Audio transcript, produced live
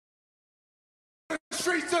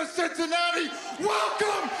streets of Cincinnati.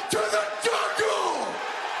 Welcome to the jungle!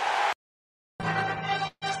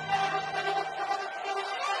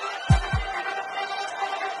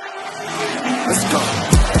 Let's go.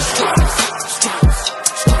 Stripes, stripes,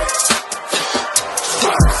 stripes,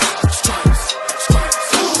 stripes, stripes, stripes,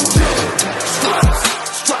 yeah. Stripes,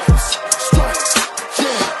 stripes, stripes,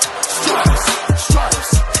 yeah. Stripes,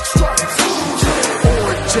 stripes, stripes, yeah.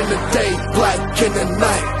 Orange in the day, black in the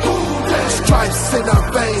night. Stripes in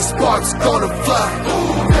our veins, sparks gonna fly.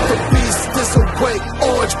 The beast is awake,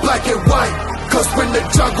 orange, black and white. Cause when the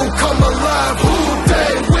jungle come alive, who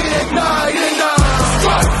day we ignite and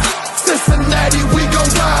stripes. Cincinnati, we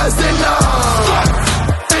gon' rise and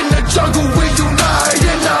in the jungle we unite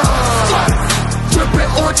and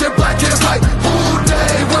dripping orange and black and white. All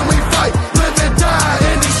day when we fight, live and die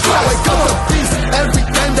in these stripes. Wake up the beast, every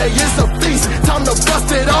game day is a feast. Time to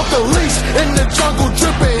bust it off the leash. In the jungle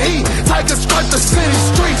dripping heat, tigers strike the city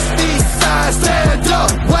streets. East side stand up,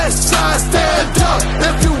 west side stand up.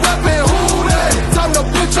 If you reppin' who they, time to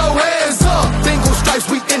put your hands up. Bingo stripes,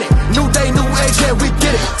 we in it. New day, new age, yeah, we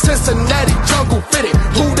get it. Cincinnati jungle fitted.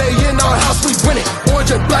 Who they in our house, we win it.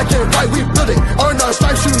 Orange and black and white, we build it. Earn our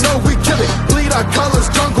stripes, you know we kill it. Bleed our colors,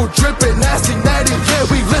 jungle dripping. Nasty, natty, yeah,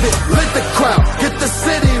 we lit it. Lit the crowd, get the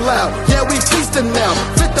city loud. Yeah, we feasting now.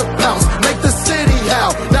 Fit the pounce, make the city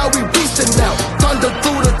howl. Now we beastin' now. Thunder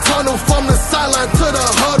through the tunnel, from the sideline to the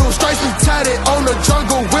huddle. Stripes we tatted on the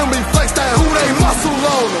jungle when we flex that who they muscle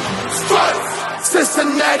on them. Stripes,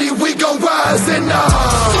 Cincinnati, we gon' rise and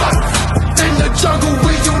in the jungle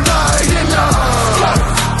we unite and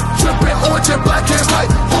dripping orange and black and white.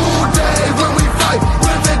 All day when we fight,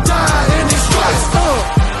 live and die in these stripes.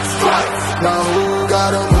 Stripes. Now who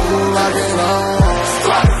gotta move like it on?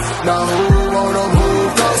 Stripes. Now who wanna move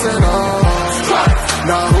crossing on? Stripes.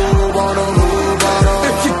 Now who wanna move on?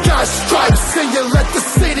 If you got stripes and you let the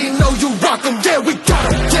city know you rock 'em, yeah we got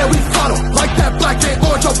 'em, yeah we fought 'em. Like that black and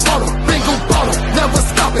orange upon 'em, bingo bought 'em, never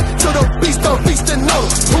stopping till the beast of feasting on 'em.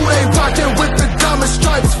 Who they rockin' with the diamond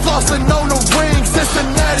stripes, flossing on the ring.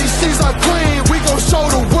 Cincinnati, she's our queen, we gon' show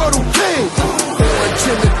the world who king. Orange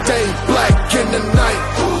in the day, black in the night.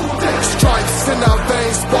 Stripes in our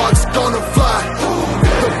veins, sparks gonna fly.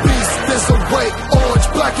 The beast is awake, orange,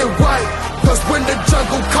 black and white. Cause when the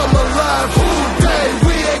jungle come alive, who day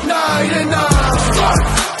we ignite and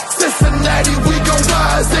Cincinnati, we gon'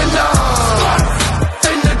 rise and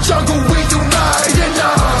in the jungle we unite and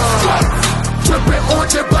dripping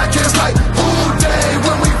orange and black and white. All day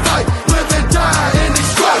when we fight, live and die in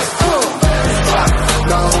these stripes.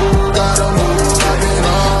 Now who gotta move like it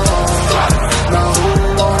on? Now who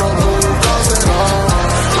wanna move crossing on?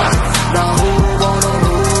 Now who wanna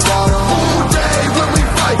move on? All day when we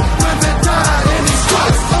fight, live and die in these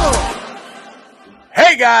stripes.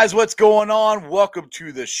 Hey guys, what's going on? Welcome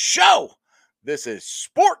to the show. This is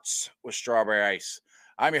Sports with Strawberry Ice.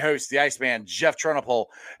 I'm your host, the Iceman, Jeff Trunapole.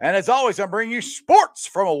 And as always, I'm bringing you sports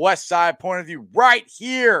from a West Side point of view right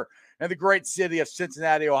here in the great city of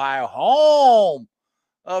Cincinnati, Ohio, home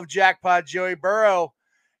of Jackpot Joey Burrow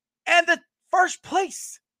and the first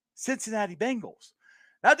place Cincinnati Bengals.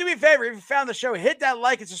 Now, do me a favor, if you found the show, hit that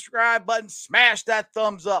like and subscribe button, smash that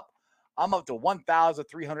thumbs up. I'm up to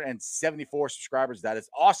 1,374 subscribers. That is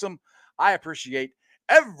awesome. I appreciate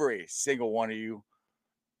every single one of you.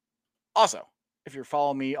 Also, if you're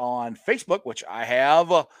following me on Facebook, which I have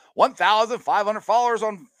 1,500 followers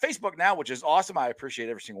on Facebook now, which is awesome. I appreciate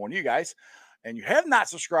every single one of you guys. And you have not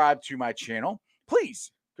subscribed to my channel,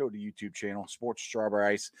 please go to YouTube channel, Sports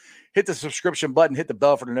Strawberry Ice. Hit the subscription button, hit the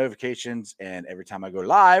bell for the notifications. And every time I go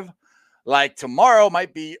live, like tomorrow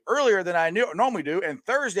might be earlier than I normally do. And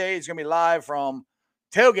Thursday is going to be live from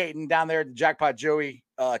tailgating down there at the Jackpot Joey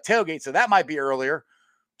tailgate. So that might be earlier,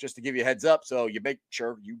 just to give you a heads up. So you make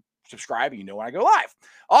sure you subscribe and you know when I go live.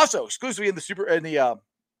 Also, exclusively in the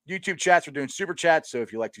YouTube chats, we're doing super chats. So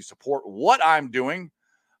if you like to support what I'm doing,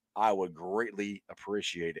 I would greatly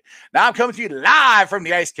appreciate it. Now I'm coming to you live from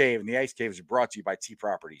the Ice Cave, and the Ice Cave is brought to you by T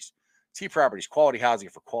Properties. T Properties, quality housing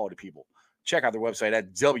for quality people. Check out their website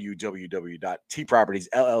at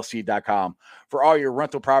www.tpropertiesllc.com for all your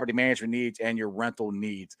rental property management needs and your rental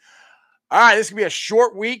needs. All right, this is going to be a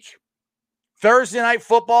short week. Thursday night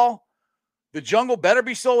football. The jungle better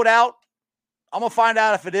be sold out. I'm going to find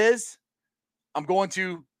out if it is. I'm going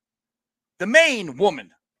to the main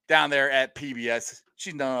woman down there at PBS.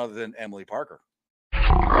 She's none other than Emily Parker.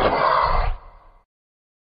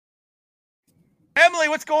 Emily,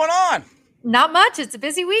 what's going on? Not much. It's a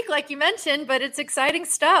busy week, like you mentioned, but it's exciting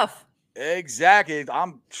stuff. Exactly.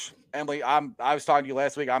 Emily, I was talking to you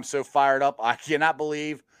last week. I'm so fired up. I cannot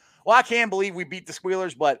believe. Well, I can believe we beat the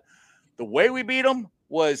Squealers, but the way we beat them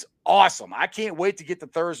was awesome. I can't wait to get to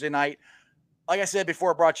Thursday night. Like I said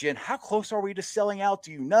before I brought you in, how close are we to selling out?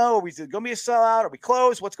 Do you know? Are we going to be a sellout? Are we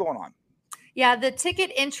close? What's going on? Yeah, the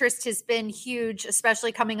ticket interest has been huge,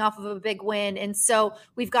 especially coming off of a big win. And so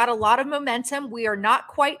we've got a lot of momentum. We are not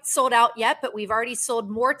quite sold out yet, but we've already sold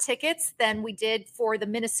more tickets than we did for the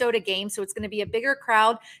Minnesota game. So it's going to be a bigger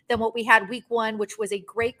crowd than what we had week 1, which was a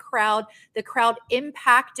great crowd. The crowd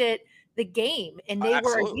impacted the game, and they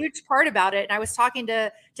were a huge part about it. And I was talking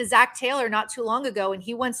to Zach Taylor not too long ago, and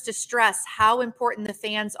he wants to stress how important the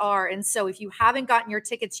fans are. And so if you haven't gotten your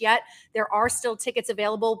tickets yet, there are still tickets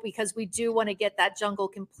available, because we do want to get that jungle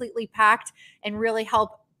completely packed and really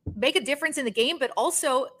help make a difference in the game, but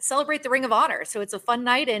also celebrate the Ring of Honor. So it's a fun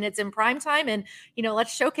night, and it's in prime time, and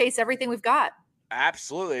let's showcase everything we've got.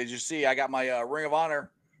 Absolutely. As you see, I got my Ring of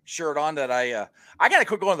Honor shirt on that I got to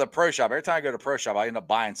quit going to the pro shop. Every time I go to pro shop, I end up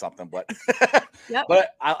buying something, but yep. But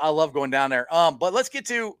I love going down there. But let's get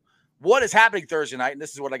to what is happening Thursday night. And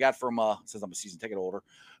this is what I got from since I'm a season ticket holder.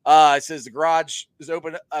 It says the garage is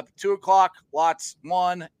open up 2:00, lots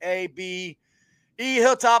 1, A, B, E.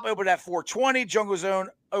 Hilltop open at 4:20. Jungle Zone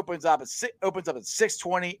opens up at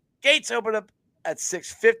 6:20. Gates open up at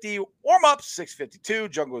 6:50. Warm up 6:52.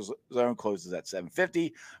 Jungle Zone closes at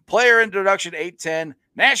 7:50. Player introduction 8:10.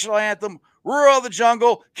 National anthem, Rural of the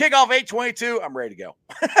Jungle, kickoff 8:22. I'm ready to go.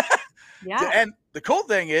 Yeah. And the cool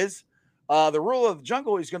thing is, the Rural of the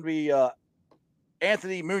Jungle is going to be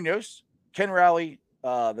Anthony Munoz, Ken Rowley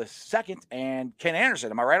the second, and Ken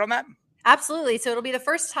Anderson. Am I right on that? Absolutely. So it'll be the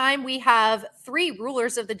first time we have 3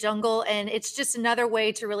 rulers of the jungle, and it's just another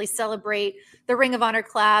way to really celebrate the Ring of Honor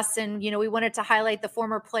class. And, we wanted to highlight the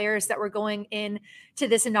former players that were going in to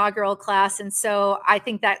this inaugural class. And so I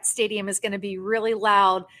think that stadium is going to be really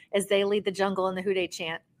loud as they lead the jungle in the Who Dey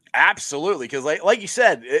chant. Absolutely. Because like you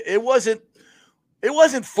said, it wasn't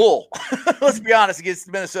full. Let's be honest, against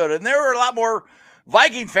Minnesota. And there were a lot more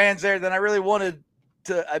Viking fans there than I really wanted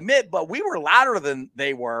to admit, but we were louder than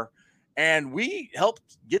they were. And we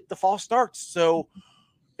helped get the false starts. So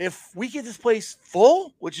if we get this place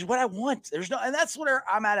full, which is what I want, and that's what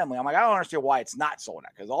I'm at, Emily. I'm like, I don't understand why it's not sold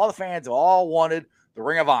out, because all the fans have all wanted the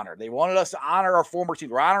Ring of Honor. They wanted us to honor our former team.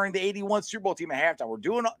 We're honoring the 81 Super Bowl team at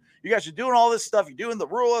halftime. You guys are doing all this stuff. You're doing the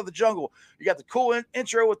Rule of the Jungle. You got the cool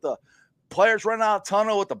intro with the players running out of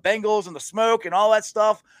tunnel with the Bengals and the smoke and all that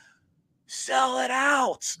stuff. Sell it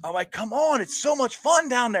out. I'm like, come on. It's so much fun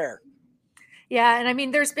down there. Yeah. And I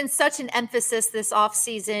mean, there's been such an emphasis this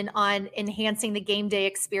offseason on enhancing the game day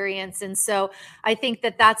experience. And so I think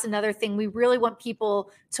that that's another thing. We really want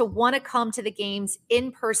people to want to come to the games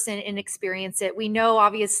in person and experience it. We know,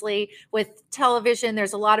 obviously, with television,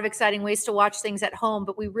 there's a lot of exciting ways to watch things at home,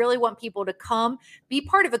 but we really want people to come, be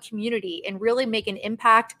part of a community, and really make an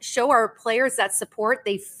impact, show our players that support.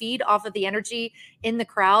 They feed off of the energy in the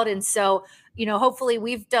crowd. And so, hopefully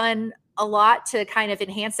we've done a lot to kind of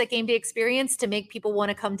enhance that game day experience to make people want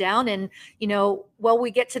to come down. And,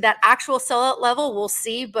 we get to that actual sellout level, we'll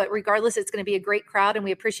see. But regardless, it's going to be a great crowd, and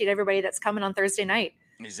we appreciate everybody that's coming on Thursday night.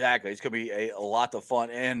 Exactly. It's going to be a lot of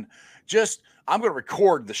fun. And I'm going to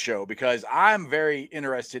record the show because I'm very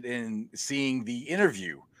interested in seeing the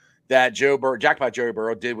interview that Jackpot Joey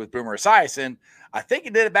Burrow did with Boomer Esiason. I think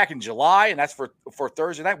he did it back in July, and that's for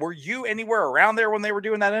Thursday night. Were you anywhere around there when they were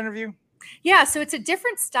doing that interview? Yeah, so it's a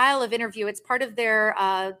different style of interview. It's part of their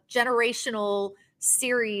generational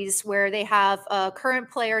series where they have a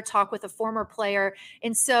current player talk with a former player.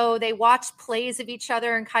 And so they watch plays of each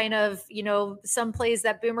other and kind of, some plays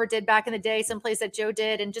that Boomer did back in the day, some plays that Joe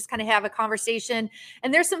did, and just kind of have a conversation.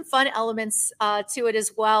 And there's some fun elements to it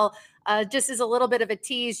as well. Just as a little bit of a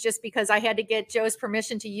tease, just because I had to get Joe's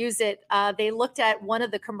permission to use it. They looked at one of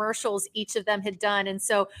the commercials each of them had done. And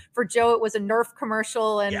so for Joe, it was a Nerf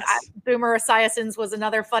commercial, and yes, Boomer Esiason's was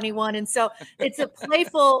another funny one. And so it's a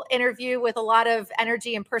playful interview with a lot of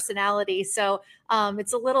energy and personality. So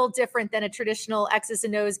it's a little different than a traditional X's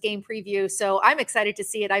and O's game preview. So I'm excited to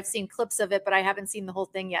see it. I've seen clips of it, but I haven't seen the whole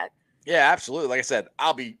thing yet. Yeah, absolutely. Like I said,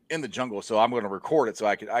 I'll be in the jungle, so I'm going to record it so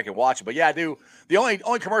I can watch it. But yeah, I do. The only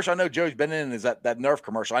commercial I know Joe's been in is that Nerf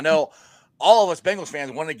commercial. I know all of us Bengals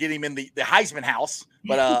fans want to get him in the Heisman house,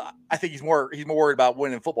 but I think he's more worried about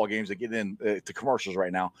winning football games than getting in to commercials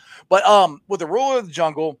right now. But with the Rule of the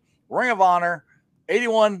Jungle, Ring of Honor,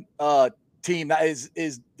 81 team, that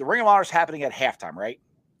is the Ring of Honor is happening at halftime, right?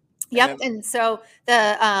 Yep. And so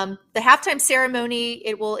the halftime ceremony,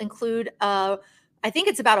 it will include I think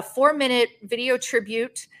it's about a 4-minute video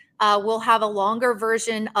tribute We'll have a longer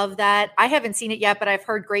version of that. I haven't seen it yet, but I've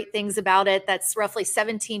heard great things about it. That's roughly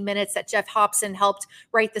 17 minutes that Jeff Hobson helped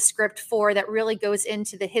write the script for, that really goes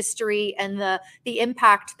into the history and the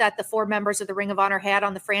impact that the 4 members of the Ring of Honor had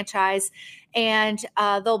on the franchise. And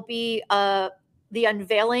there'll be the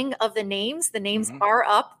unveiling of the names. The names are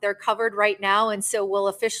up. They're covered right now. And so we'll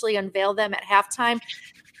officially unveil them at halftime.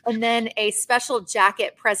 And then a special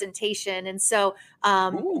jacket presentation. And so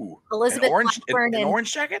Elizabeth Blackburn an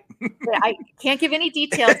orange jacket? I can't give any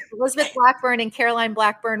details. Elizabeth Blackburn and Caroline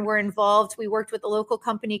Blackburn were involved. We worked with a local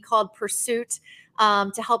company called Pursuit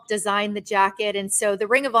to help design the jacket. And so the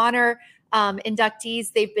Ring of Honor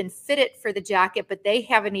inductees, they've been fitted for the jacket, but they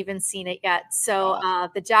haven't even seen it yet. So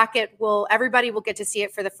the jacket everybody will get to see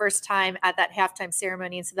it for the first time at that halftime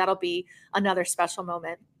ceremony. And so that'll be another special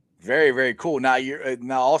moment. Very, very cool. Now you're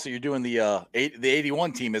doing the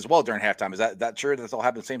 81 team as well during halftime. Is that true? That's all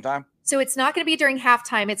happening at the same time? So it's not going to be during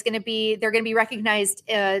halftime. They're going to be recognized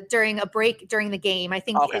during a break during the game. I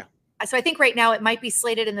think. Okay. So I think right now it might be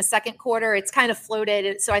slated in the second quarter. It's kind of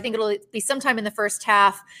floated. So I think it'll be sometime in the first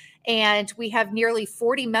half. And we have nearly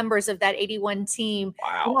 40 members of that 81 team.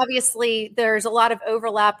 Wow. And obviously, there's a lot of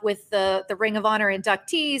overlap with the Ring of Honor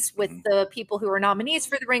inductees, with the people who are nominees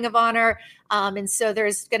for the Ring of Honor. And so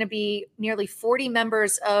there's going to be nearly 40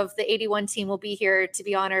 members of the 81 team will be here to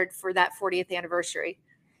be honored for that 40th anniversary.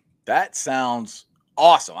 That sounds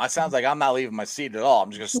awesome. That sounds like I'm not leaving my seat at all.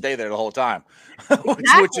 I'm just going to stay there the whole time.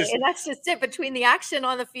 Exactly. And that's just it. Between the action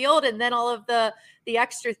on the field and then all of the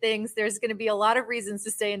extra things, there's going to be a lot of reasons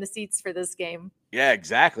to stay in the seats for this game. Yeah,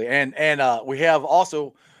 exactly. And we have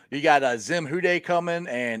also, you got Zim Hude coming,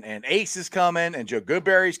 and Ace is coming, and Joe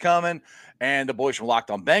Goodberry's coming, and the boys from Locked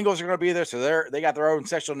On Bengals are going to be there. So they got their own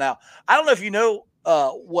section now. I don't know if you know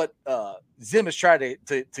what Zim is trying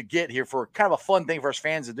to get here for kind of a fun thing for us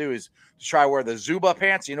fans to do, is to try to wear the Zuba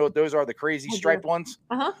pants. You know what those are, the crazy striped ones?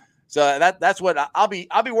 Uh-huh. So that's what I'll be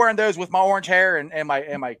wearing those with my orange hair and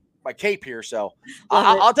my cape here. So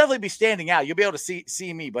I'll definitely be standing out. You'll be able to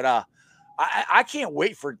see me, but I can't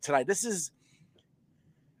wait for tonight. This is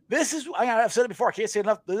I've said it before, I can't say it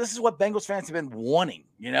enough. This is what Bengals fans have been wanting,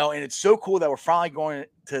 and it's so cool that we're finally going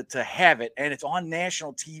to have it, and it's on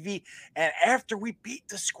national TV. And after we beat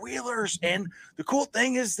the Squealers, and the cool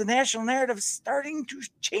thing is the national narrative is starting to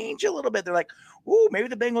change a little bit. They're like, ooh, maybe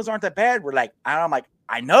the Bengals aren't that bad. We're like, I'm like,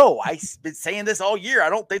 I know. I've been saying this all year. I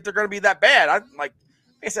don't think they're going to be that bad. I'm like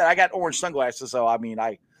I said, I got orange sunglasses, so I mean,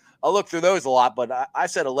 I look through those a lot, but I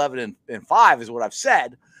said 11-5 is what I've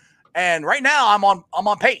said. And right now I'm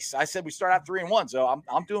on pace. I said we start out 3-1, so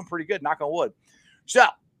I'm doing pretty good, knock on wood. So, all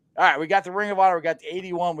right, we got the Ring of Honor, we got the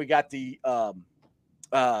 81, we got the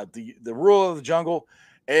Rule of the Jungle.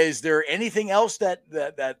 Is there anything else that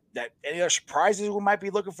any other surprises we might be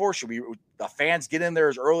looking for? Should the fans get in there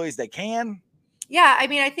as early as they can? Yeah, I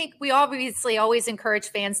mean, I think we obviously always encourage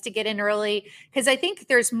fans to get in early, because I think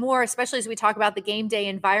there's more, especially as we talk about the game day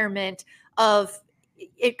environment, of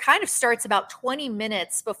it kind of starts about 20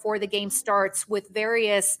 minutes before the game starts with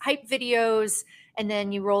various hype videos. And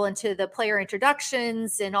then you roll into the player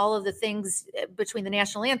introductions and all of the things between the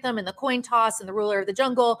national anthem and the coin toss and the Ruler of the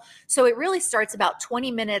Jungle. So it really starts about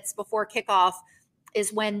 20 minutes before kickoff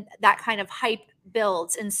is when that kind of hype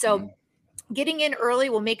builds. And so getting in early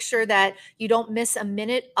will make sure that you don't miss a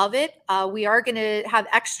minute of it. We are going to have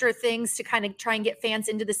extra things to kind of try and get fans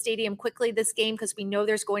into the stadium quickly this game, because we know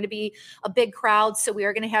there's going to be a big crowd. So we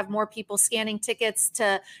are going to have more people scanning tickets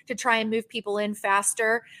to try and move people in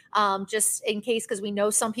faster, just in case, because we know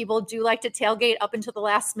some people do like to tailgate up until the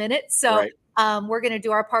last minute. So right. We're going to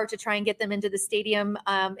do our part to try and get them into the stadium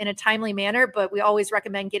in a timely manner, but we always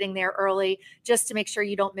recommend getting there early just to make sure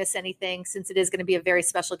you don't miss anything, since it is going to be a very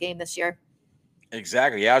special game this year.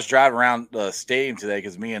 Exactly. Yeah, I was driving around the stadium today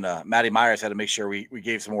because me and Matty Myers had to make sure we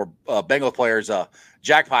gave some more Bengal players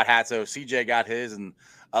jackpot hats. So CJ got his, and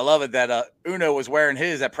I love it that Uno was wearing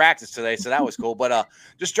his at practice today. So that was cool. But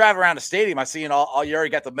just driving around the stadium, I seen all you already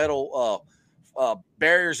got the metal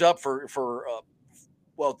barriers up for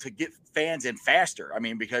to get fans in faster. I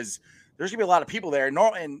mean, because there's gonna be a lot of people there,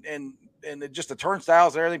 and just the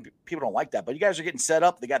turnstiles and everything. People don't like that, but you guys are getting set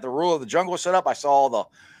up. They got the Rule of the Jungle set up. I saw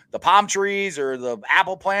the palm trees or the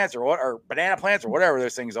apple plants or banana plants or whatever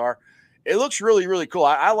those things are. It looks really, really cool.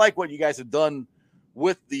 I like what you guys have done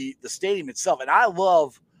with the stadium itself. And I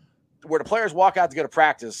love where the players walk out to go to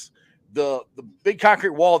practice, the big concrete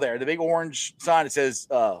wall there, the big orange sign that says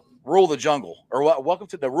Rule the Jungle, or welcome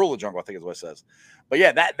to the Rule of the Jungle, I think is what it says. But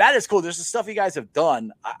yeah, that is cool. There's the stuff you guys have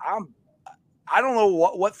done. I don't know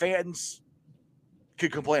what fans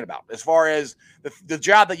could complain about as far as the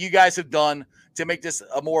job that you guys have done to make this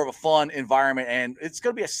a more of a fun environment. And it's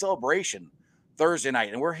going to be a celebration Thursday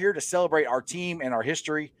night. And we're here to celebrate our team and our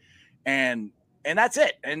history. And that's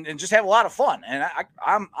it. And just have a lot of fun. And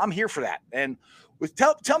I'm here for that. And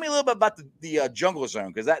tell me a little bit about the Jungle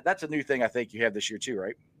Zone, because that's a new thing I think you have this year too,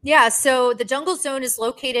 right? Yeah, so the Jungle Zone is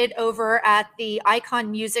located over at the Icon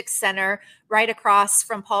Music Center right across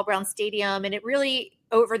from Paul Brown Stadium. And it really,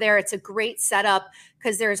 over there, it's a great setup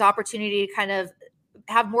because there's opportunity to kind of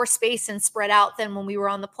have more space and spread out than when we were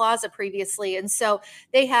on the plaza previously. And so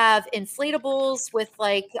they have inflatables with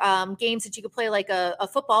like games that you could play, like a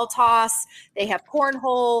football toss. They have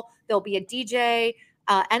cornhole. There'll be a DJ.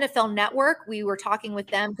 NFL Network, we were talking with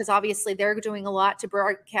them because obviously they're doing a lot to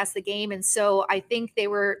broadcast the game. And so I think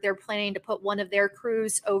they're planning to put one of their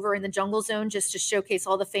crews over in the Jungle Zone just to showcase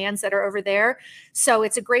all the fans that are over there. So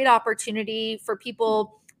it's a great opportunity for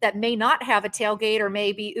people that may not have a tailgate or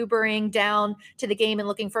may be Ubering down to the game and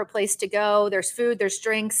looking for a place to go. There's food, there's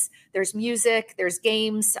drinks, there's music, there's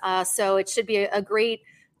games. So it should be a great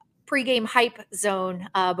pregame hype zone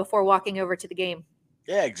before walking over to the game.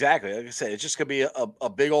 Yeah, exactly. Like I said, it's just going to be a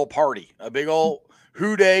big old party, a big old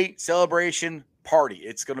Hoo-Day celebration party.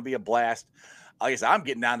 It's going to be a blast. Like I said, I'm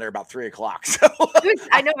getting down there about 3:00. So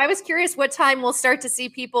I know. I was curious what time we'll start to see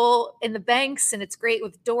people in the banks, and it's great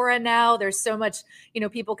with Dora now. There's so much,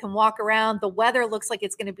 people can walk around. The weather looks like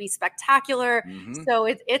it's going to be spectacular. Mm-hmm. So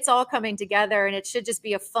it's all coming together, and it should just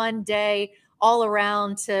be a fun day all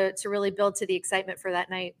around to really build to the excitement for that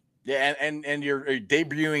night. Yeah, and you're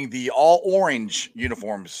debuting the all orange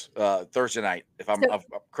uniforms Thursday night, if I'm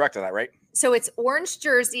correct on that, right? So it's orange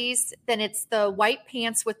jerseys, then it's the white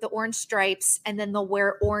pants with the orange stripes, and then they'll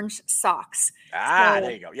wear orange socks.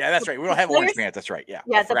 There you go. Yeah, that's right. We don't have orange pants. That's right. Yeah.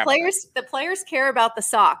 Yeah, the players care about the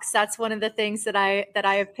socks. That's one of the things that I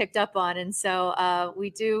have picked up on, and so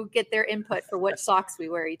we do get their input for which socks we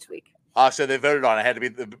wear each week. So they voted on it. Had to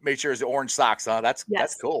be make sure it's the orange socks, huh? That's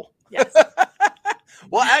cool. Yes.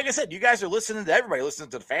 Well, like I said, you guys are listening to everybody, listening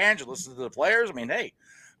to the fans, you're listening to the players. I mean, hey,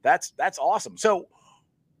 that's awesome. So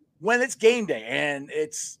when it's game day and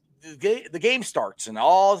it's the game starts and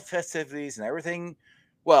all the festivities and everything,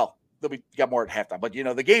 well, you got more at halftime, but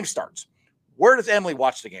the game starts. Where does Emily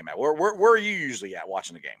watch the game at? Where are you usually at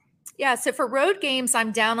watching the game? Yeah, so for road games,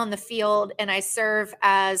 I'm down on the field and I serve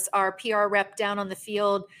as our PR rep down on the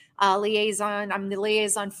field liaison. I'm the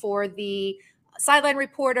liaison for the sideline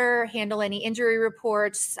reporter, handle any injury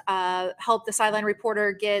reports, help the sideline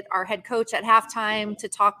reporter get our head coach at halftime to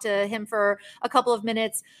talk to him for a couple of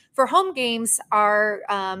minutes. For home games, our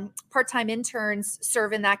part-time interns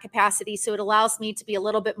serve in that capacity, so it allows me to be a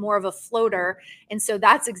little bit more of a floater. And so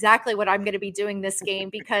that's exactly what I'm going to be doing this game,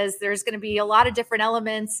 because there's going to be a lot of different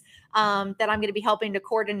elements that I'm going to be helping to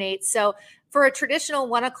coordinate. So for a traditional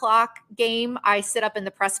 1:00 game, I sit up in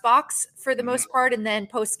the press box for the most part, and then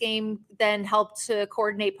post-game, then help to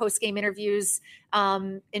coordinate post-game interviews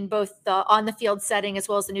in both the on-the-field setting as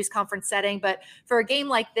well as the news conference setting. But for a game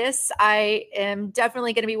like this, I am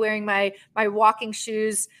definitely going to be wearing my walking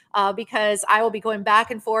shoes because I will be going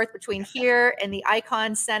back and forth between here and the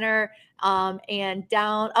Icon Center and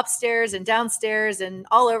down upstairs and downstairs and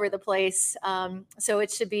all over the place. So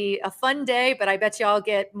it should be a fun day, but I bet you I'll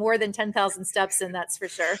get more than 10,000 steps in, that's for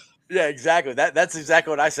sure. Yeah, exactly. That's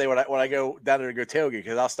exactly what I say when I go down there to go tailgate,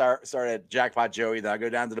 because I'll start at Jackpot Joey, then I go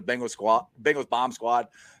down to the Bengals Bomb Squad,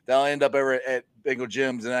 then I'll end up over at Bengal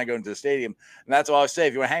Gyms, and then I go into the stadium. And that's why I say,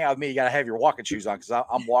 if you want to hang out with me, you got to have your walking shoes on, because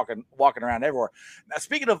I'm walking around everywhere. Now,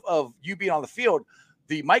 speaking of you being on the field,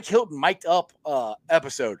 the Mike Hilton mic'd up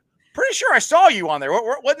episode, pretty sure I saw you on there.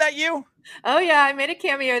 Wasn't that you? Oh yeah, I made a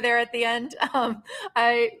cameo there at the end.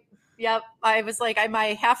 Yep. I was like, am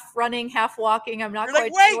I half running, half walking? I'm not You're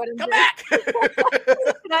quite like, sure what I'm come doing. back.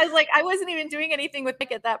 And I was like, I wasn't even doing anything with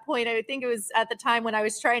Nick at that point. I think it was at the time when I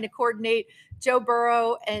was trying to coordinate Joe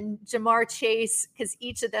Burrow and Jamar Chase, because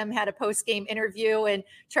each of them had a post-game interview and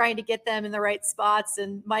trying to get them in the right spots.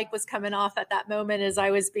 And Mike was coming off at that moment as I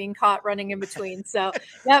was being caught running in between. So,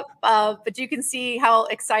 yep. But you can see how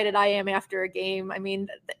excited I am after a game. I mean,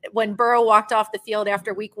 when Burrow walked off the field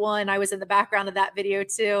after week 1, I was in the background of that video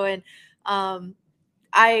too. And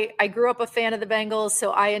I grew up a fan of the Bengals,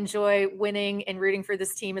 so I enjoy winning and rooting for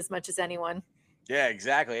this team as much as anyone. Yeah,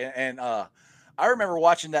 exactly. And I remember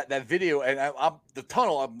watching that video, and I'm the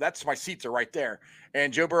tunnel. That's my seats are right there,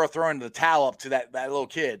 and Joe Burrow throwing the towel up to that little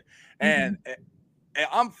kid, and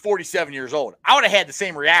I'm 47 years old. I would have had the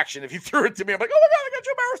same reaction if he threw it to me. I'm like, oh my God, I got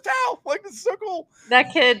Joe Burrow's towel. Like, this is so cool.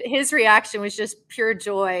 That kid, his reaction was just pure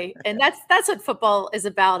joy. And that's what football is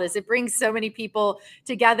about, is it brings so many people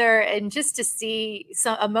together. And just to see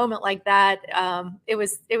a moment like that, I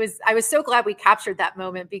was so glad we captured that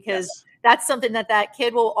moment, because that's something that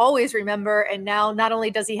kid will always remember. And now not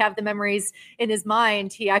only does he have the memories in his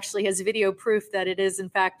mind, he actually has video proof that it is in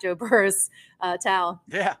fact Joe Burrow's towel.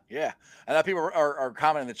 Yeah. And that people are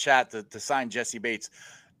commenting in the chat to sign Jesse Bates.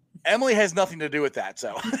 Emily has nothing to do with that.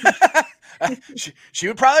 So she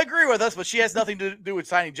would probably agree with us, but she has nothing to do with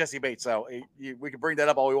signing Jesse Bates. So we can bring that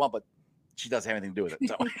up all we want, but she doesn't have anything to do with it.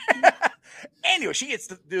 So anyway, she gets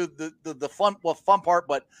to do the fun part,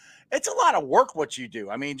 but it's a lot of work what you do.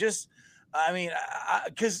 I mean, because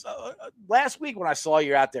last week when I saw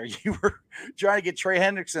you out there, you were trying to get Trey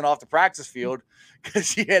Hendrickson off the practice field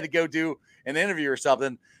because he had to go do an interview or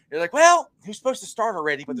something. You're like, well, he's supposed to start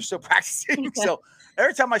already, but they're still practicing. So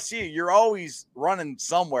every time I see you, you're always running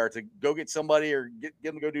somewhere to go get somebody or get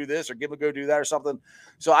them to go do this or get them to go do that or something.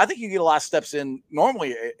 So I think you get a lot of steps in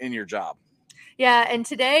normally in your job. Yeah. And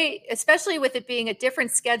today, especially with it being a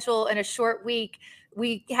different schedule and a short week,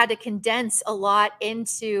 we had to condense a lot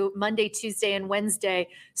into Monday, Tuesday, and Wednesday.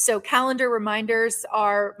 So calendar reminders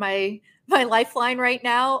are my lifeline right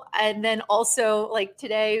now. And then also like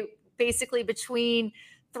today, basically between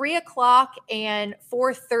 3:00 and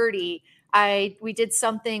 4:30, we did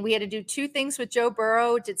something. We had to do 2 things with Joe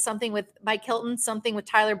Burrow, did something with Mike Hilton, something with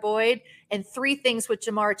Tyler Boyd, and 3 things with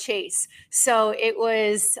Jamar Chase. So it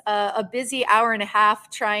was a busy hour and a half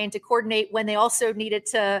trying to coordinate when they also needed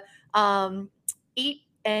to eat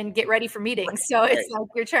and get ready for meetings. So it's like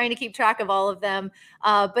you're trying to keep track of all of them.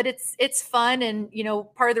 But it's fun. And,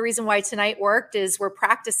 part of the reason why tonight worked is we're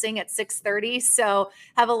practicing at 6:30. So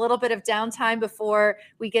have a little bit of downtime before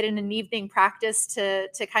we get in an evening practice to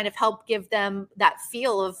kind of help give them that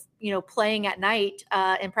feel of, playing at night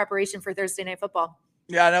in preparation for Thursday Night Football.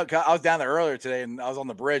 Yeah, I know. I was down there earlier today, and I was on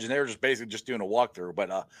the bridge, and they were just basically just doing a walkthrough.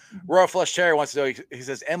 But Royal Flush Cherry wants to know, he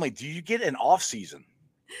says, Emily, do you get an off season?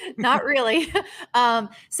 Not really.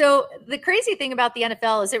 So the crazy thing about the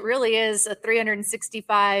NFL is it really is a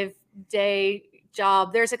 365-day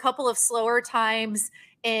job. There's a couple of slower times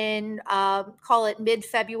in, call it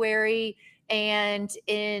mid-February and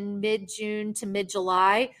in mid-June to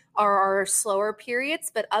mid-July are our slower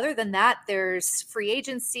periods. But other than that, there's free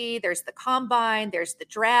agency, there's the combine, there's the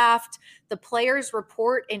draft, the players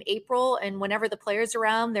report in April. And whenever the players are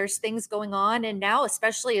around, there's things going on. And now,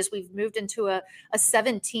 especially as we've moved into a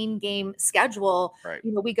 17-game schedule, right.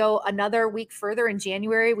 We go another week further in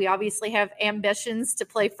January. We obviously have ambitions to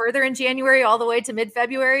play further in January all the way to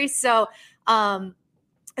mid-February. So,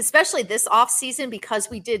 especially this off season, because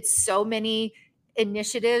we did so many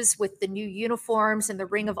initiatives with the new uniforms and the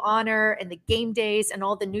Ring of Honor and the game days and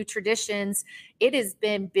all the new traditions, it has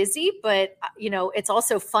been busy, but it's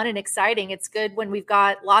also fun and exciting. It's good when we've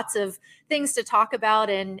got lots of things to talk about.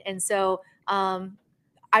 And so,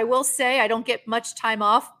 I will say I don't get much time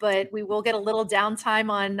off, but we will get a little downtime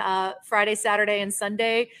on Friday, Saturday, and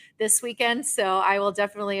Sunday this weekend. So I will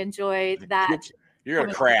definitely enjoy that. You're going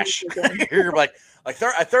to crash. You're like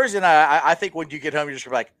Thursday night, I think when you get home, you're just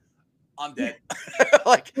going to be like, I'm dead.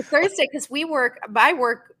 Like Thursday, because my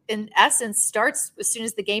work in essence starts as soon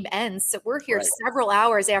as the game ends. So we're here several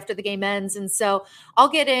hours after the game ends. And so I'll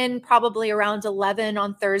get in probably around 11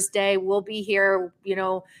 on Thursday. We'll be here,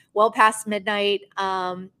 well past midnight.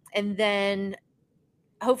 And then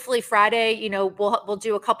hopefully Friday, we'll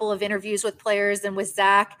do a couple of interviews with players and with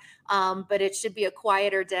Zach. But it should be a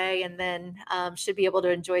quieter day, and then should be able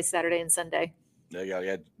to enjoy Saturday and Sunday. There you go.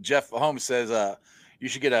 Yeah. Jeff Holmes says, you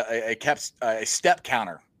should get a step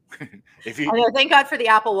counter. I know, thank God for the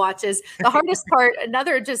Apple Watches. The hardest part,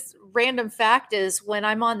 another just random fact, is when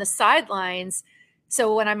I'm on the sidelines.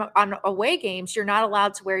 So when I'm on away games, you're not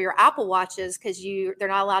allowed to wear your Apple Watches because they're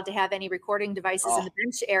not allowed to have any recording devices in the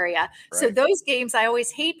bench area. Right. So those games I always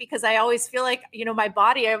hate because I always feel like, my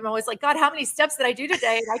body, I'm always like, God, how many steps did I do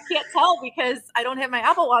today? And I can't tell because I don't have my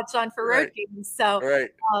Apple Watch on for road games. So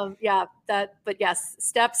but yes,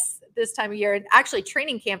 steps this time of year. And actually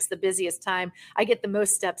training camp's the busiest time. I get the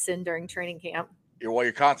most steps in during training camp.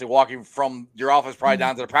 You're constantly walking from your office probably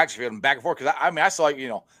down to the practice field and back and forth. Because I saw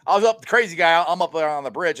you. I was up the crazy guy. I'm up there on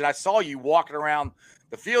the bridge, and I saw you walking around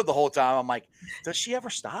the field the whole time. I'm like, does she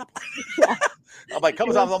ever stop? Yeah. I'm like,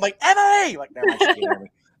 come on. I'm like, Emily. Like, no,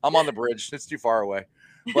 I'm on the bridge. It's too far away.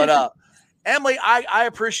 But Emily, I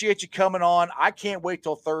appreciate you coming on. I can't wait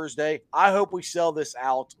till Thursday. I hope we sell this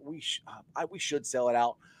out. We should sell it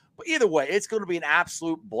out. But either way, it's going to be an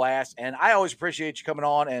absolute blast. And I always appreciate you coming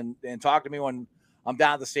on and talking to me when I'm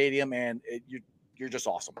down at the stadium, and you're just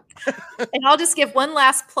awesome. And I'll just give one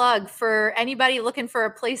last plug for anybody looking for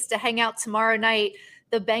a place to hang out tomorrow night.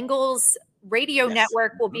 The Bengals radio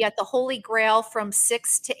network will be at the Holy Grail from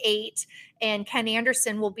 6 to 8, and Ken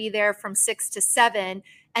Anderson will be there from 6 to 7.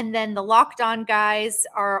 And then the Locked On guys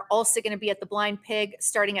are also going to be at the Blind Pig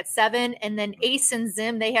starting at 7. And then Ace and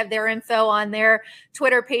Zim, they have their info on their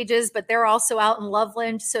Twitter pages, but they're also out in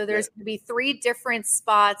Loveland. So there's going to be 3 different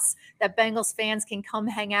spots that Bengals fans can come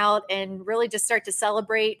hang out and really just start to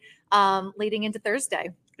celebrate leading into Thursday.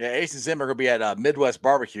 Yeah, Ace and Zim are going to be at Midwest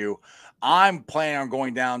Barbecue. I'm planning on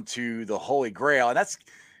going down to the Holy Grail, and that's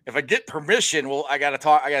if I get permission. Well, I got to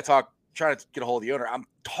talk. Trying to get a hold of the owner. I'm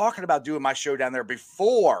talking about doing my show down there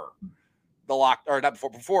before the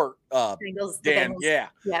before Bengals, Dan. Yeah.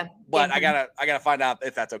 But Dan. I gotta find out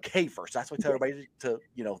if that's okay first. That's why I tell everybody to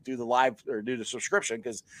do the live or do the subscription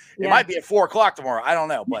because it might be at 4:00 tomorrow. I don't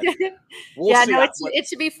know, but we'll see. No, it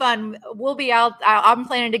should be fun. We'll be out. I'm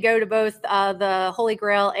planning to go to both the Holy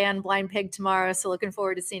Grail and Blind Pig tomorrow. So looking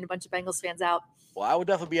forward to seeing a bunch of Bengals fans out. Well, I would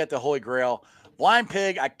definitely be at the Holy Grail. Blind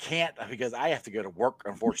Pig, I can't because I have to go to work,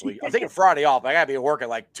 unfortunately. I'm taking Friday off. I got to be at work at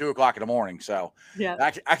like 2:00 in the morning. So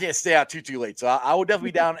I can't stay out too late. So I will definitely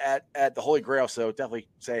be down at the Holy Grail. So definitely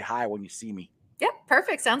say hi when you see me. Yep.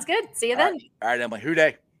 Perfect. Sounds good. See you then. All right, Emily. Who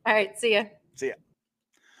day? All right. See ya. See ya.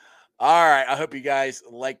 All right. I hope you guys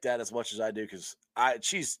like that as much as I do because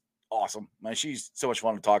she's awesome. Man, she's so much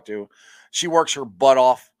fun to talk to. She works her butt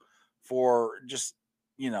off for just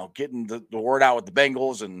getting the word out with the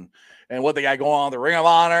Bengals and what they got going on the Ring of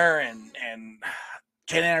Honor and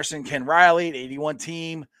Ken Anderson, Ken Riley, the 81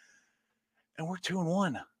 team. And we're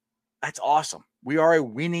 2-1. That's awesome. We are a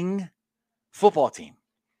winning football team.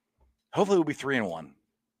 Hopefully we'll be 3-1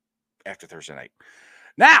 after Thursday night.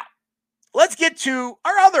 Now, let's get to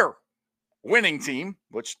our other winning team,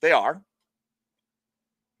 which they are,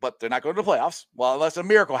 but they're not going to the playoffs. Well, unless a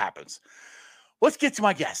miracle happens. Let's get to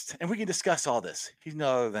my guest, and we can discuss all this. He's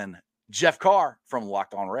none other than Jeff Carr from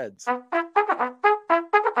Locked On Reds.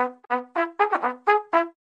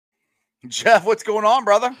 Jeff, what's going on,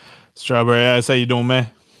 brother? Strawberry Ice, how you doing, man?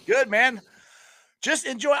 Good, man. Just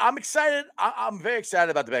enjoy. I'm excited. I'm very excited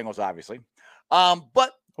about the Bengals, obviously.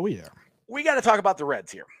 But yeah, we got to talk about the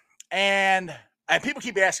Reds here. And people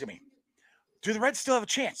keep asking me, do the Reds still have a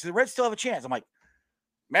chance? Do the Reds still have a chance? I'm like,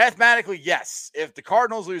 mathematically, yes. If the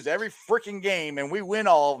Cardinals lose every freaking game and we win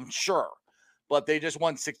all of them, sure. But they just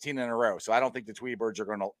won 16 in a row, so I don't think the Tweety Birds are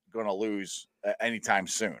going to lose anytime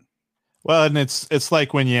soon. Well, and it's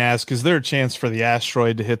like when you ask, is there a chance for the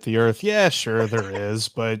asteroid to hit the Earth? Yeah, sure there is,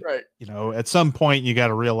 but right. At some point you got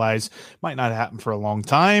to realize it might not happen for a long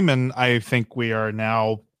time, and I think we are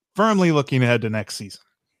now firmly looking ahead to next season.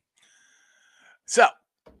 So,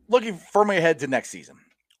 looking firmly ahead to next season.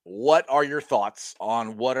 What are your thoughts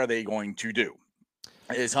on what are they going to do?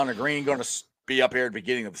 Is Hunter Green going to be up here at the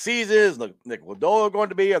beginning of the season? Is Nick Lodolo going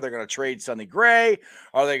to be? Are they going to trade Sonny Gray?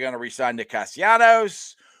 Are they going to re-sign Nick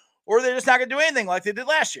Castellanos? Or are they just not going to do anything like they did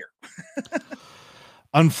last year?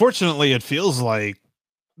 Unfortunately, it feels like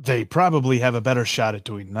they probably have a better shot at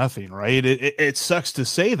doing nothing, right? It sucks to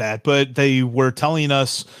say that, but they were telling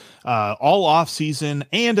us all off season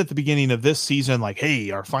and at the beginning of this season, like,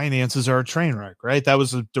 hey, our finances are a train wreck, right? That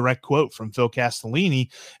was a direct quote from Phil Castellini.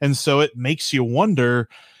 And so it makes you wonder,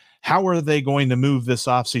 how are they going to move this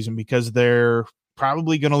off season? Because they're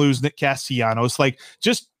probably going to lose Nick Castellanos. Like,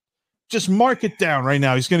 just mark it down right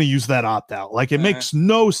now. He's going to use that opt out. Like, it makes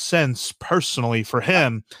no sense personally for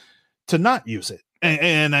him to not use it.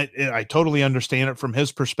 And I totally understand it from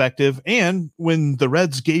his perspective. And when the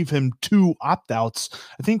Reds gave him 2 opt-outs,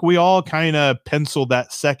 I think we all kind of penciled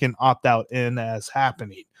that second opt-out in as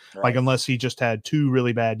happening. Right. Like, unless he just had 2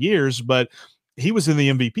 really bad years, but he was in the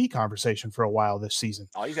MVP conversation for a while this season.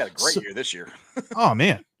 Oh, he's had a great year this year. Oh,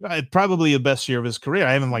 man. Probably the best year of his career.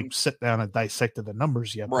 I haven't sit down and dissected the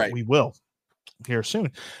numbers yet, but we will here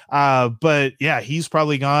soon. But yeah, he's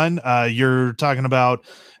probably gone. You're talking about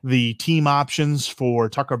the team options for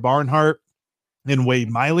Tucker Barnhart and Wade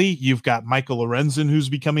Miley. You've got Michael Lorenzen, who's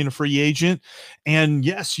becoming a free agent. And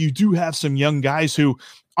yes, you do have some young guys who,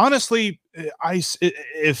 honestly,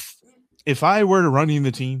 if I were to running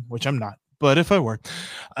the team, which I'm not, but if I were,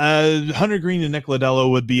 Hunter Green and Nick Lodolo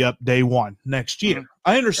would be up day one next year.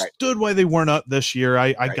 I understood why they weren't up this year.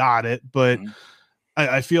 I got it, but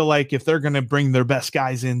I feel like if they're going to bring their best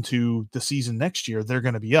guys into the season next year, they're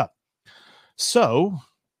going to be up. So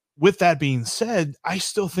with that being said, I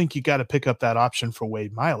still think you got to pick up that option for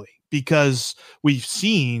Wade Miley, because we've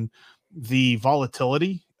seen the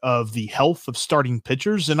volatility of the health of starting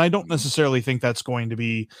pitchers. And I don't necessarily think that's going to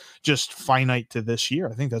be just finite to this year.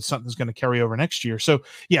 I think that's something that's going to carry over next year. So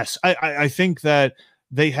yes, I think that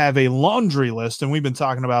they have a laundry list, and we've been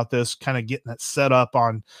talking about this, kind of getting it set up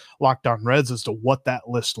on Locked On Reds as to what that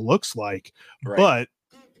list looks like. Right. But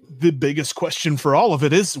the biggest question for all of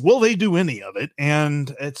it is, will they do any of it?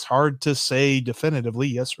 And it's hard to say definitively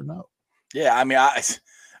yes or no. Yeah, I mean,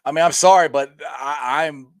 I'm sorry, but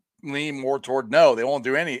I'm leaning more toward no. They won't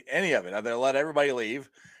do any of it. They'll let everybody leave,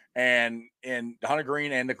 and Hunter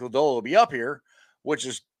Green and Nick Lodolo will be up here, which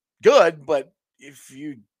is good. But if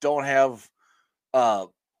you don't have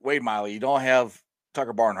Wade Miley, you don't have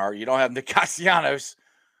Tucker Barnhart, you don't have Nick Castellanos,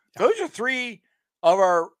 those are three of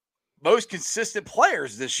our most consistent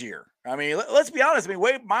players this year. I mean, let's be honest. I mean,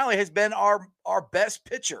 Wade Miley has been our best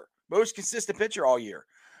pitcher, most consistent pitcher all year.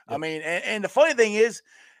 Yep. I mean, and the funny thing is,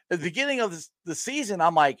 at the beginning of the season,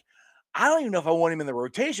 I'm like, I don't even know if I want him in the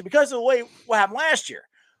rotation because of the way what happened last year.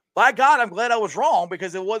 By God, I'm glad I was wrong,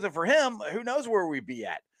 because if it wasn't for him, who knows where we'd be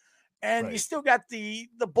at. And you still got the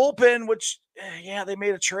bullpen, which, yeah, they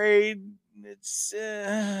made a trade. It's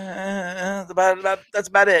that's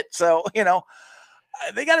about it. So, you know,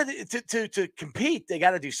 they got to compete. They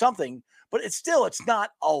got to do something, but it's not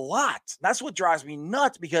a lot. That's what drives me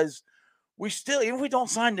nuts, because we still, even if we don't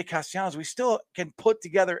sign Nick Castellanos, we still can put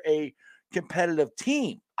together a competitive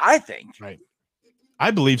team, I think. Right. I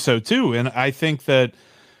believe so too. And I think that,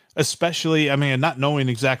 especially, I mean, not knowing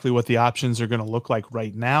exactly what the options are going to look like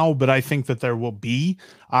right now, but I think that there will be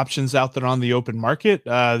options out there on the open market.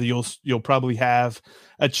 You'll probably have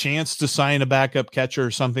a chance to sign a backup catcher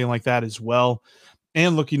or something like that as well.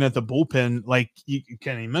 And looking at the bullpen, like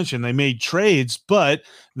Kenny mentioned, they made trades, but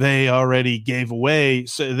they already gave away.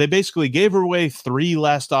 So they basically gave away 3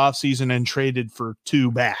 last offseason and traded for 2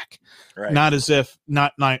 back. Right. Not as if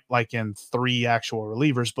not like in 3 actual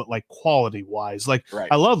relievers, but like quality wise. Like,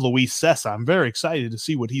 I love Luis Cessa. I'm very excited to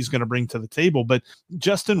see what he's going to bring to the table. But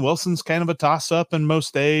Justin Wilson's kind of a toss up in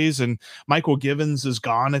most days, and Michael Givens is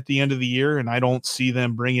gone at the end of the year, and I don't see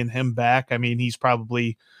them bringing him back. I mean, he's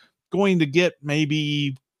probably going to get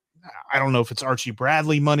maybe, I don't know if it's Archie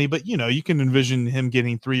Bradley money, but you know, you can envision him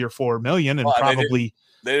getting $3 or $4 million, and probably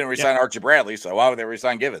they didn't resign Archie Bradley, so why would they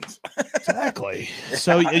resign Givens? Exactly.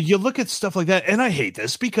 So you look at stuff like that, and I hate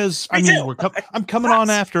this because I'm coming on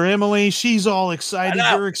after Emily. She's all excited.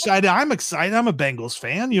 You're excited. I'm excited. I'm a Bengals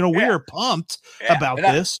fan. You know, we are pumped about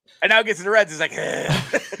this. And now it gets to the Reds. It's like,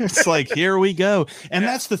 it's like, here we go. And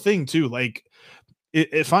that's the thing too. Like,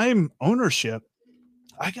 if I'm ownership,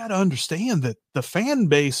 I got to understand that the fan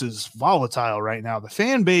base is volatile right now. The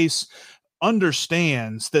fan base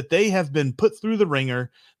understands that they have been put through the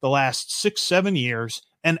ringer the last 6-7 years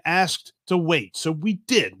and asked to wait. So we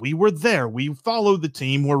did. We were there. We followed the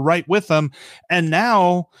team. We're right with them. And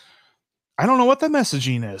now I don't know what the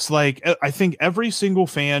messaging is. Like, I think every single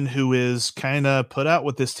fan who is kind of put out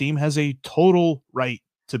with this team has a total right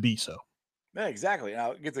to be so. Yeah, exactly.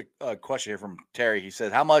 Now, get the question here from Terry. He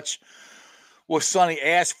said, how much was Sonny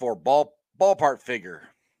asked for ballpark figure?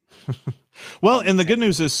 Well, and the good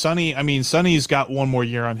news is Sonny's got 1 more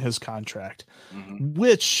year on his contract,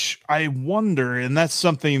 which I wonder, and that's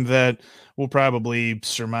something that we'll probably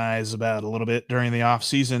surmise about a little bit during the off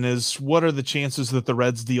season, is what are the chances that the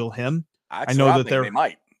Reds deal him? I know that they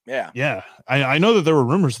might. Yeah. Yeah. I know that there were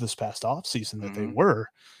rumors this past off season that they were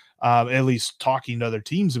at least talking to other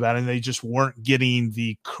teams about it, and they just weren't getting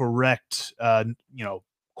the correct,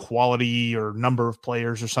 quality or number of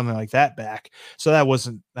players or something like that back. So that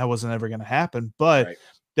wasn't ever going to happen, but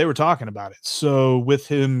they were talking about it. So with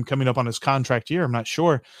him coming up on his contract year, I'm not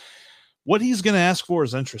sure what he's going to ask for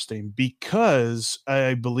is interesting, because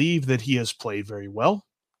I believe that he has played very well.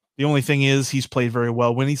 The only thing is he's played very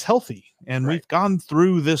well when he's healthy. And we've gone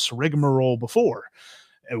through this rigmarole before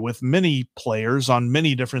with many players on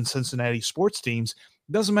many different Cincinnati sports teams.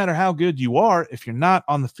 It doesn't matter how good you are if you're not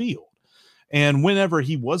on the field. And whenever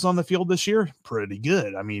he was on the field this year, pretty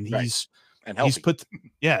good. I mean, he's put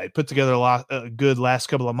together a good last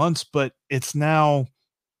couple of months, but it's now,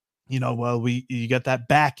 you got that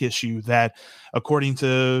back issue that, according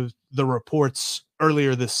to the reports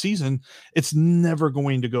earlier this season, it's never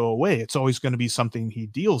going to go away. It's always going to be something he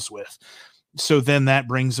deals with. So then that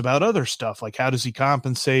brings about other stuff. Like, how does he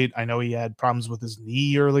compensate? I know he had problems with his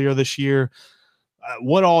knee earlier this year.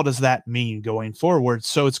 What all does that mean going forward?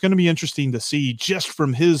 So it's going to be interesting to see, just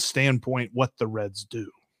from his standpoint, what the Reds do.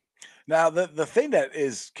 Now, the thing that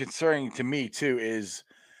is concerning to me too is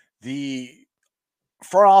the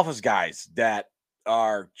front office guys that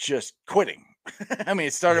are just quitting. I mean,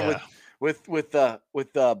 it started with I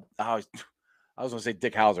was going to say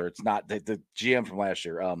Dick Hauser. It's not the GM from last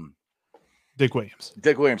year. Dick Williams.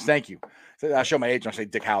 Dick Williams. Thank you. I show my age when I say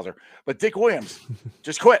Dick Hauser, but Dick Williams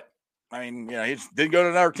just quit. I mean, he didn't go to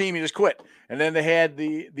another team. He just quit. And then they had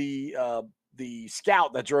the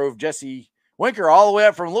scout that drove Jesse Winker all the way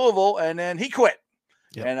up from Louisville, and then he quit.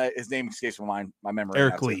 Yep. And his name escapes my memory.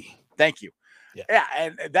 Eric Lee. Thank you. Yeah.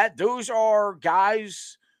 And those are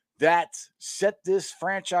guys that set this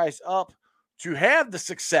franchise up to have the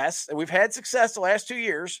success, and we've had success the last 2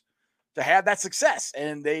 years to have that success,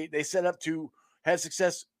 and they set up to have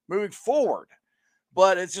success moving forward.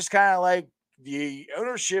 But it's just kind of like the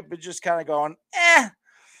ownership is just kind of going,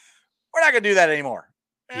 we're not gonna do that anymore.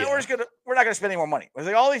 We're not gonna spend any more money. It's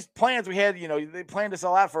like all these plans we had, they planned us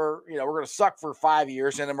all out for, we're gonna suck for 5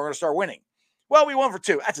 years and then we're gonna start winning. Well, we won for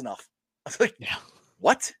 2. That's enough. I was like,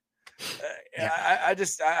 what?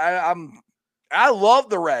 I love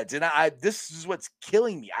the Reds, and this is what's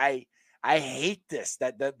killing me. I hate this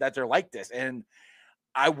that they're like this, and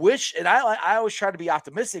I wish, and I always try to be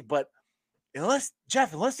optimistic, but unless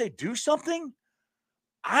they do something,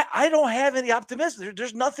 I don't have any optimism.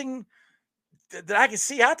 There's nothing that I can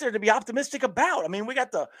see out there to be optimistic about. I mean, we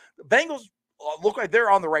got the Bengals look like they're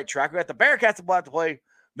on the right track. We got the Bearcats about to play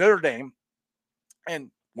Notre Dame and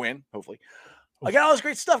win, hopefully. I got all this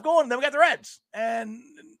great stuff going, and then we got the Reds. And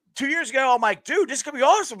 2 years ago, I'm like, dude, this could be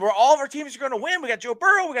awesome. All of our teams are going to win. We got Joe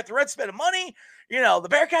Burrow. We got the Reds spending money. The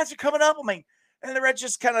Bearcats are coming up. I mean, and the Reds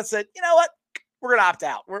just kind of said, you know what? We're going to opt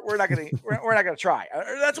out. We're not going to we're not going to try.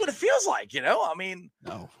 That's what it feels like, I mean,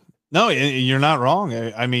 no, you're not wrong.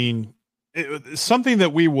 I mean, it's something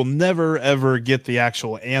that we will never ever get the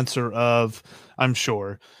actual answer of, I'm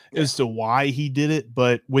sure, as to why he did it.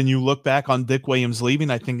 But when you look back on Dick Williams leaving,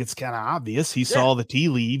 I think it's kind of obvious. He saw the tea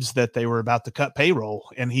leaves that they were about to cut payroll,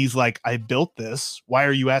 and he's like, I built this. Why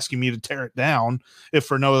are you asking me to tear it down if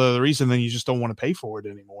for no other reason than you just don't want to pay for it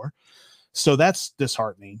anymore? So that's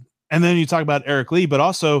disheartening. And then you talk about Eric Lee, but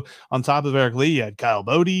also on top of Eric Lee, you had Kyle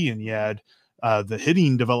Bodie and you had the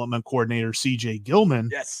hitting development coordinator, CJ Gilman,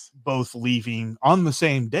 both leaving on the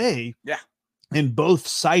same day. Yeah. And both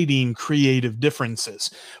citing creative differences,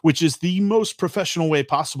 which is the most professional way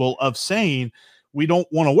possible of saying we don't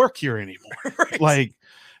want to work here anymore. Right. Like,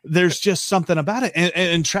 there's just something about it.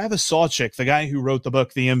 And Travis Sawchik, the guy who wrote the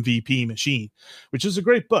book, The MVP Machine, which is a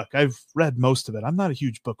great book. I've read most of it. I'm not a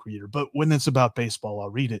huge book reader, but when it's about baseball, I'll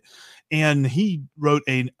read it. And he wrote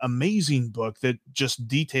an amazing book that just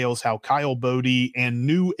details how Kyle Bodie and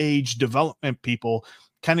new age development people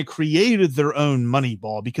kind of created their own money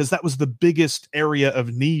ball, because that was the biggest area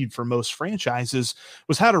of need for most franchises,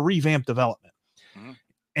 was how to revamp development. Mm-hmm.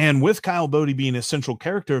 And with Kyle Bodie being a central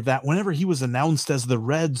character of that, whenever he was announced as the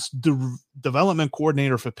Reds development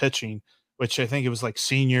coordinator for pitching, which I think it was like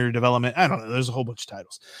senior development, I don't know, there's a whole bunch of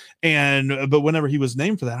titles. But whenever he was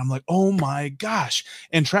named for that, I'm like, oh my gosh.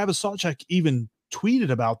 And Travis Sawchik even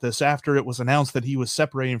tweeted about this after it was announced that he was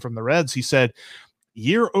separating from the Reds. He said,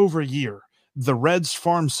 year over year, the Reds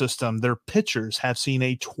farm system, their pitchers have seen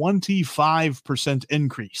a 25%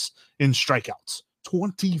 increase in strikeouts.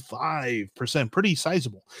 25%, pretty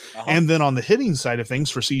sizable. And then on the hitting side of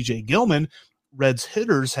things for CJ Gilman, Reds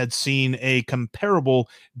hitters had seen a comparable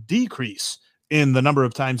decrease in the number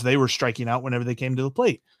of times they were striking out whenever they came to the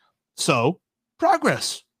plate. So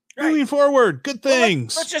progress. Moving forward, good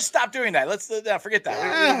things. Let's just stop doing that. Let's forget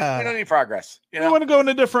that. We don't need progress. We want to go in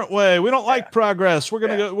a different way. We don't like progress. We're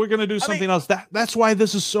gonna do something else. That's why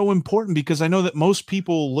this is so important, because I know that most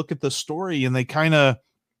people look at the story and they kind of,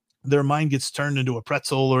 their mind gets turned into a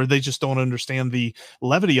pretzel, or they just don't understand the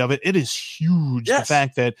levity of it. It is huge. The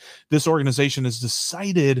fact that this organization has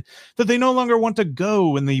decided that they no longer want to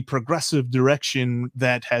go in the progressive direction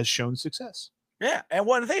that has shown success. Yeah, and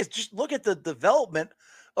one of the things, just look at the development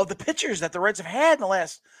of the pitchers that the Reds have had in the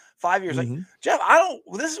last 5 years. Like, Jeff,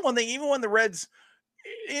 this is one thing, even when the Reds,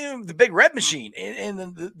 the big red machine in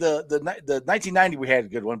the 1990, we had a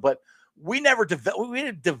good one, but we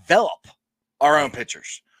didn't develop our own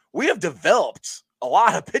pitchers. We have developed a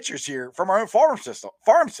lot of pitchers here from our own farm system.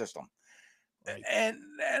 Right. And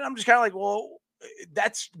I'm just kind of like, well,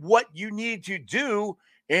 that's what you need to do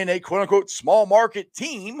in a quote unquote small market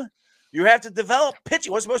team. You have to develop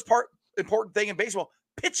pitching. What's the most important thing in baseball?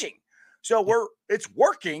 Pitching. So it's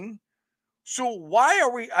working. So why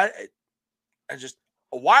are we?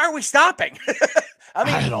 Why are we stopping? I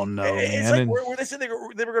mean, I don't know. It's man. like they said they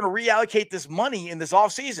were going to reallocate this money in this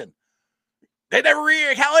offseason. They never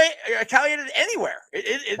reallocated it anywhere.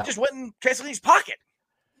 It just went in Castellini's pocket.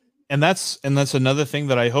 And that's another thing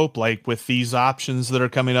that I hope, like with these options that are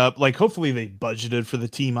coming up, like hopefully they budgeted for the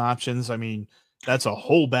team options. I mean, that's a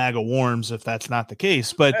whole bag of worms if that's not the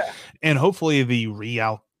case. But and hopefully the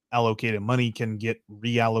reallocated money can get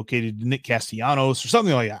reallocated to Nick Castellanos or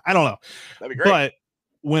something like that. I don't know. That'd be great. But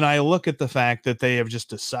when I look at the fact that they have just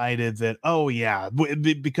decided that,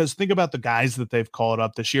 because think about the guys that they've called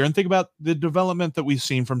up this year, and think about the development that we've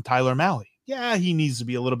seen from Tyler Mahle. Yeah, he needs to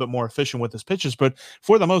be a little bit more efficient with his pitches, but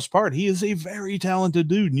for the most part, he is a very talented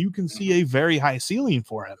dude, and you can see a very high ceiling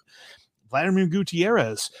for him. Vladimir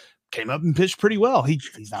Gutierrez came up and pitched pretty well.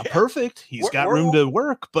 He's not perfect. He's got room to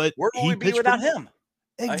work, but where will he we be pitched without pretty him?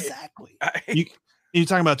 Exactly. You're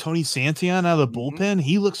talking about Tony Santillan out of the bullpen.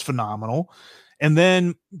 He looks phenomenal. And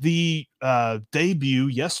then the debut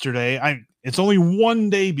yesterday, it's only one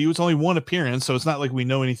debut. It's only one appearance, so it's not like we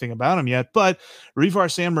know anything about him yet. But Reiver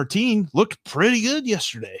Sanmartin looked pretty good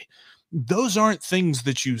yesterday. Those aren't things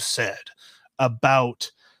that you said about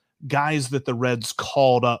guys that the Reds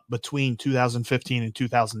called up between 2015 and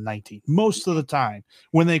 2019. Most of the time,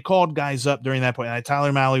 when they called guys up during that point, and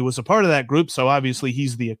Tyler Mahle was a part of that group, so obviously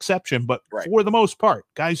he's the exception. But for the most part,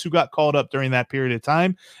 guys who got called up during that period of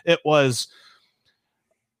time, it was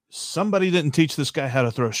somebody didn't teach this guy how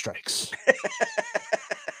to throw strikes.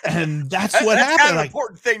 And that's what happened. Kind of an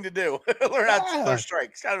important thing to do. Learn how to throw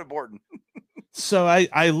strikes. Kind of important. So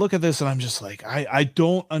I look at this and I'm just like, I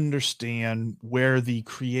don't understand where the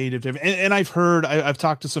creative, and I've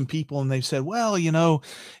talked to some people and they've said, well,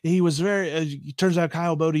 he was it turns out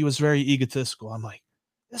Kyle Bodie was very egotistical. I'm like,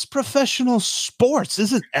 that's professional sports.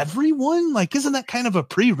 Isn't everyone? Like, isn't that kind of a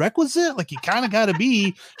prerequisite? Like, you kind of got to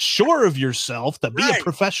be sure of yourself to be a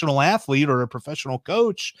professional athlete or a professional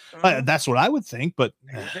coach. That's what I would think, but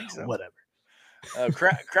so. Whatever.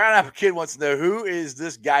 Crown Apple Kid wants to know, who is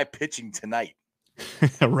this guy pitching tonight?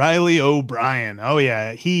 Riley O'Brien. Oh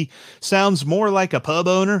yeah, he sounds more like a pub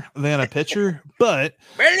owner than a pitcher, but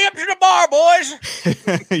ready up to the bar,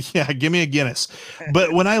 boys. Yeah, give me a Guinness.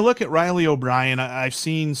 But when I look at Riley O'Brien, I've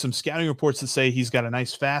seen some scouting reports that say he's got a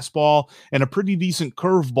nice fastball and a pretty decent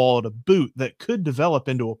curveball to boot that could develop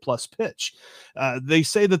into a plus pitch. They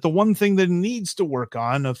say that the one thing that he needs to work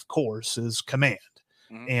on, of course, is command.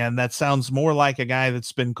 And that sounds more like a guy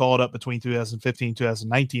that's been called up between 2015 and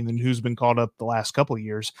 2019 than who's been called up the last couple of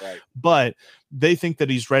years. Right. But they think that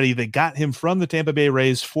he's ready. They got him from the Tampa Bay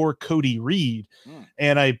Rays for Cody Reed.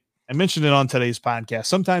 And I mentioned it on today's podcast.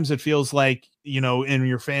 Sometimes it feels like, in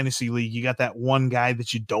your fantasy league, you got that one guy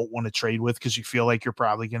that you don't want to trade with because you feel like you're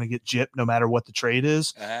probably going to get gypped no matter what the trade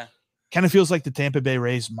is. Kind of feels like the Tampa Bay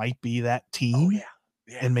Rays might be that team.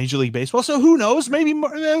 In Major League Baseball. So who knows? Maybe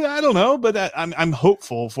more, I don't know, but I'm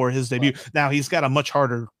hopeful for his debut. Now he's got a much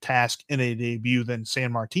harder task in a debut than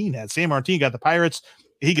Sanmartin had. Sanmartin got the Pirates.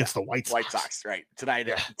 He gets the White Sox right tonight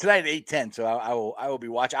at 8:10. So I will be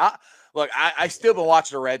watching. I still been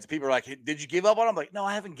watching the Reds. People are like, "Did you give up on them?" I'm like, no,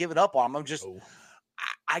 I haven't given up on them. I'm just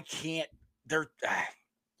I can't.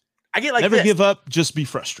 I get like never give up. Just be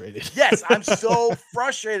frustrated. Yes, I'm so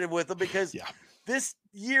frustrated with them because this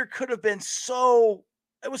year could have been so.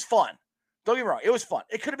 It was fun. Don't get me wrong. It was fun.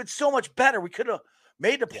 It could have been so much better. We could have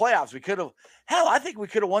made the playoffs. We could have, I think we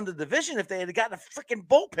could have won the division if they had gotten a freaking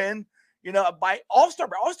bullpen, by All-Star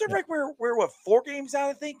break. All-Star break, we're what, 4 games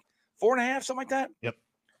out, I think? 4.5, something like that? Yep.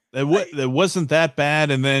 It wasn't that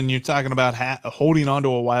bad. And then you're talking about holding on to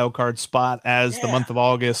a wild card spot as the month of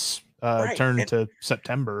August turned to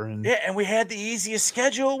September. And we had the easiest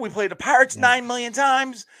schedule. We played the Pirates 9 million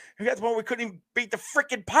times. We got to the point we couldn't even beat the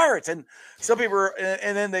freaking Pirates. And some people were, I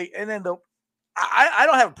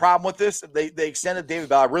don't have a problem with this. They extended David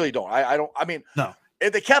Bell. I really don't. No.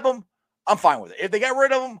 If they kept him, I'm fine with it. If they got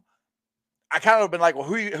rid of him, I kind of have been like, well,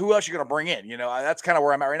 who else are you going to bring in? That's kind of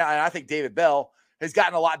where I'm at right now. And I think David Bell has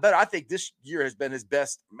gotten a lot better. I think this year has been his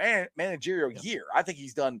best managerial year. I think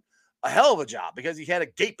he's done a hell of a job because he had a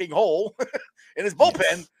gaping hole in his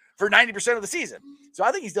bullpen for 90% of the season. So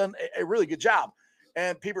I think he's done a really good job.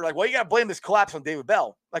 And people are like, well, you got to blame this collapse on David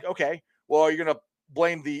Bell. Like, okay, well, you're going to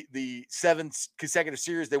blame the 7 consecutive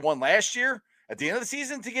series they won last year at the end of the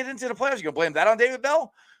season to get into the playoffs. You're going to blame that on David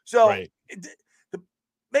Bell? So the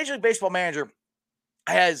Major League Baseball manager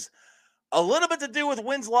has a little bit to do with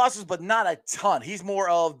wins, losses, but not a ton. He's more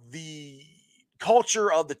of the culture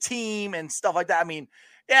of the team and stuff like that. I mean,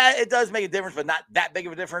 yeah, it does make a difference, but not that big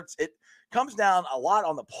of a difference. It comes down a lot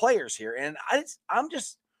on the players here. And I'm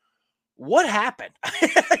just, what happened?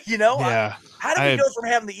 How did we go from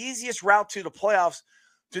having the easiest route to the playoffs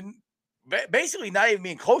to basically not even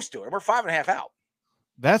being close to it? We're 5.5 out.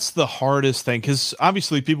 That's the hardest thing, because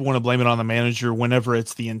obviously people want to blame it on the manager whenever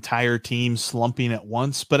it's the entire team slumping at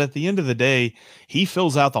once. But at the end of the day, he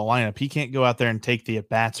fills out the lineup. He can't go out there and take the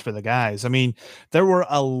at-bats for the guys. I mean, there were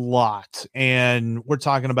a lot, and we're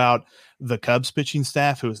talking about the Cubs pitching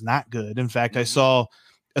staff, who is not good. In fact, I saw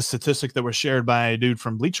a statistic that was shared by a dude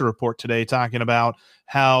from Bleacher Report today talking about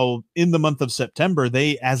how in the month of September,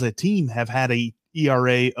 they as a team have had a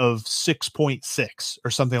ERA of 6.6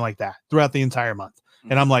 or something like that throughout the entire month.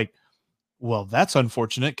 And I'm like, Well, that's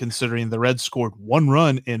unfortunate considering the Reds scored 1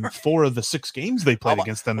 run in 4 of the 6 games they played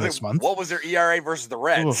against them this month. What was their ERA versus the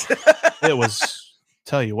Reds? It was,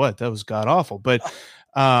 tell you what, that was god awful. But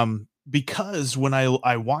because when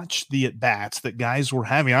I watched the at-bats that guys were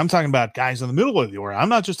having, I'm talking about guys in the middle of the order. I'm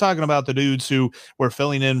not just talking about the dudes who were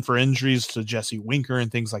filling in for injuries to Jesse Winker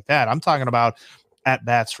and things like that. I'm talking about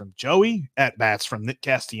at-bats from Joey, at-bats from Nick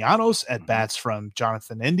Castellanos, at-bats from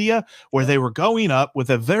Jonathan India, where they were going up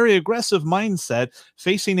with a very aggressive mindset,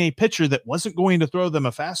 facing a pitcher that wasn't going to throw them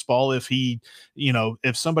a fastball.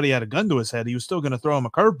 If somebody had a gun to his head, he was still going to throw him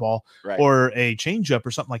a curveball or a changeup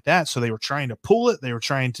or something like that. So they were trying to pull it. They were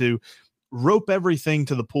trying to rope everything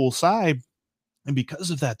to the pull side. And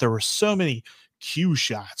because of that, there were so many cue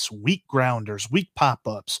shots, weak grounders, weak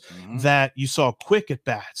pop-ups that you saw quick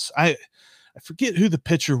at-bats. I forget who the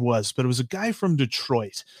pitcher was, but it was a guy from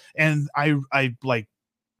Detroit. And I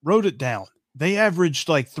wrote it down. They averaged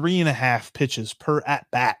like 3.5 pitches per at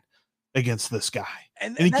bat against this guy.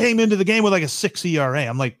 And he came into the game with like a 6 ERA.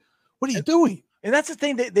 I'm like, what are you doing? And that's the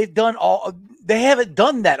thing that they've done they haven't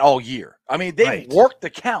done that all year. I mean, they've worked the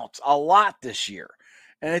counts a lot this year.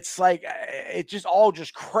 And it's like, it just all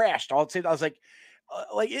just crashed. I was like,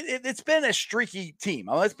 it's been a streaky team.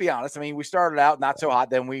 I mean, let's be honest. I mean, we started out not so hot.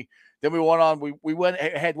 Then we went on. We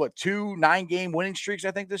had 2 9-game winning streaks,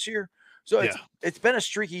 I think, this year. So it's been a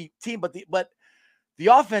streaky team, but the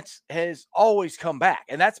offense has always come back,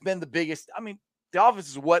 and that's been the biggest. I mean, the offense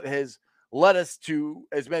is what has led us to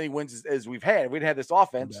as many wins as we've had. If we'd had this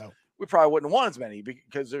offense, we probably wouldn't have won as many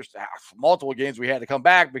because there's multiple games we had to come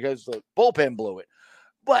back because the bullpen blew it.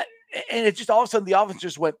 And it just all of a sudden the offense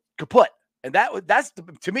just went kaput, and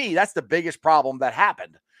to me that's the biggest problem that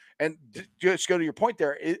happened. And just go to your point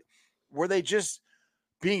there. Were they just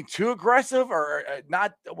being too aggressive or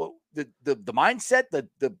not? The mindset,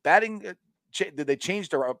 the batting, did they change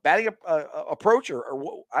their batting approach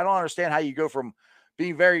or I don't understand how you go from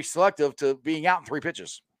being very selective to being out in 3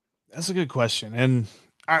 pitches. That's a good question. And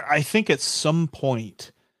I think at some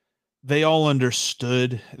point they all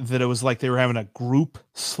understood that it was like they were having a group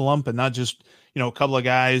slump and not just, a couple of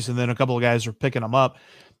guys and then a couple of guys were picking them up.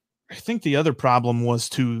 I think the other problem was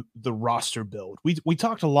to the roster build. We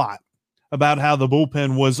talked a lot about how the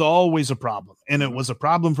bullpen was always a problem, and it was a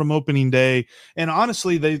problem from opening day. And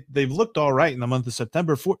honestly, they've looked all right in the month of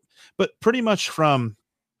September, but pretty much from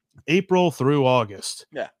April through August,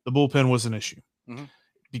 the bullpen was an issue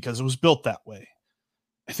because it was built that way.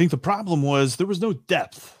 I think the problem was there was no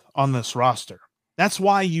depth on this roster. That's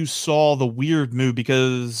why you saw the weird move,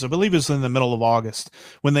 because I believe it was in the middle of August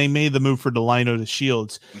when they made the move for Delino to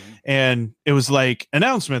Shields. And it was like,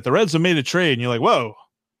 announcement, the Reds have made a trade. And you're like, whoa,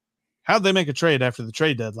 how'd they make a trade after the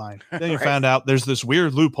trade deadline? Then you found out there's this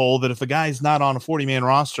weird loophole that if the guy's not on a 40-man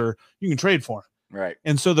roster, you can trade for him. Right.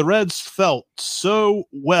 And so the Reds felt so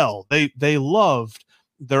well. They loved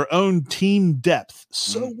their own team depth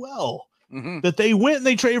so well that they went and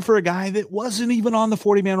they traded for a guy that wasn't even on the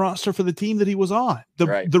 40-man roster for the team that he was on.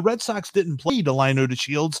 The Red Sox didn't play Delino to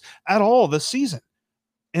Shields at all this season.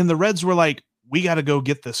 And the Reds were like, we got to go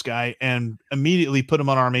get this guy and immediately put him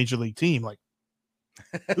on our major league team. Like,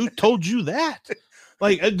 who told you that?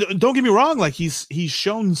 Like, don't get me wrong. Like he's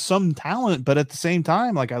shown some talent, but at the same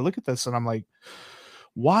time, like I look at this and I'm like,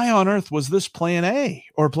 why on earth was this plan A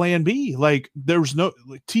or plan B? Like there was no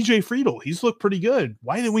TJ Friedel. He's looked pretty good.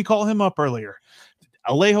 Why didn't we call him up earlier?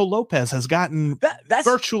 Alejo Lopez has gotten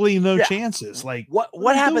virtually no chances. Like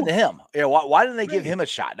what happened to him? Yeah. Why didn't they give him a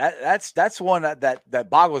shot? That's one that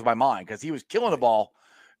boggles my mind because he was killing the ball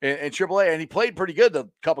in AAA and he played pretty good. The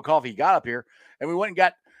cup of coffee he got up here, and we went and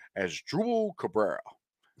got Asdrubal Cabrera.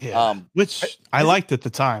 Yeah, which I liked at the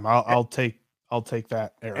time. I'll take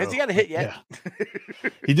that arrow. Has he got a hit yet? Yeah.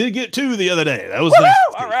 He did get 2 the other day. That was nice.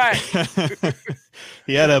 All right.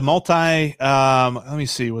 He had a multi. Let me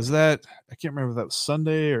see. Was that? I can't remember if that was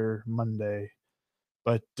Sunday or Monday,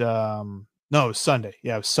 but no, it was Sunday.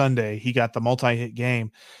 Yeah, it was Sunday. He got the multi-hit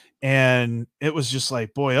game, and it was just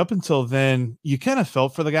like, boy. Up until then, you kind of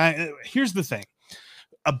felt for the guy. Here's the thing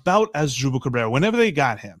about Asdrubal Cabrera. Whenever they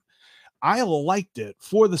got him, I liked it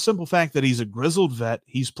for the simple fact that he's a grizzled vet.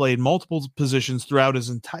 He's played multiple positions throughout his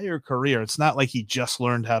entire career. It's not like he just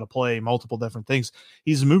learned how to play multiple different things.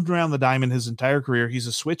 He's moved around the diamond his entire career. He's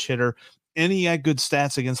a switch hitter, and he had good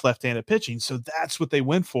stats against left-handed pitching. So that's what they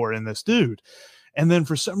went for in this dude. And then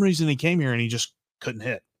for some reason he came here and he just couldn't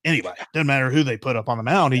hit anybody. Doesn't matter who they put up on the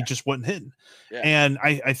mound. He just wasn't hitting. Yeah. And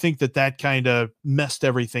I think that kind of messed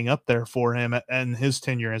everything up there for him and his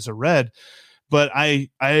tenure as a Red. But I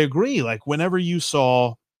agree. Like whenever you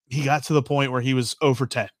saw he got to the point where he was 0 for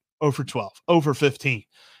 10, 0 for 12, 0 for 15,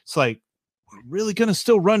 it's like, really going to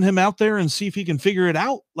still run him out there and see if he can figure it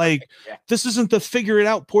out? Like, this isn't the figure it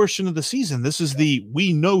out portion of the season. This is the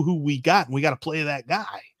we know who we got and we got to play that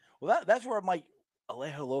guy. Well, that's where I'm like,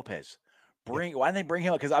 Alejo Lopez. Why didn't they bring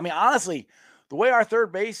him up? Because, I mean, honestly, the way our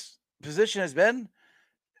third base position has been,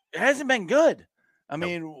 it hasn't been good. I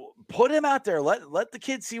mean, put him out there. Let the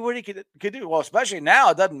kid see what he could do. Well, especially now,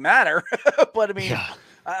 it doesn't matter. But,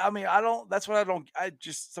 I mean, that's what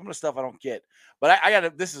some of the stuff I don't get. But I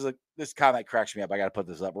got to, this comment cracks me up. I got to put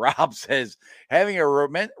this up. Rob says, having a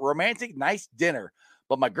romantic, nice dinner,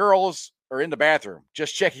 but my girls are in the bathroom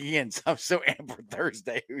just checking in. So I'm so amped for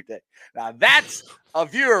Thursday. Now that's a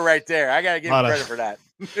viewer right there. I got to give him credit for that.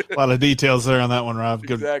 A lot of details there on that one, Rob.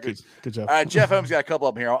 Good job. All right, Jeff Holmes got a couple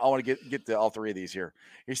of them here. I want to get to all three of these here.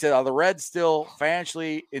 He said, are the Reds still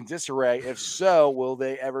financially in disarray? If so, will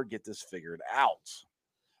they ever get this figured out?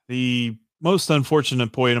 The most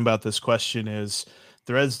unfortunate point about this question is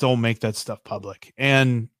the Reds don't make that stuff public.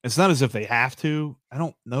 And it's not as if they have to. I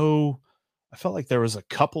don't know. I felt like there was a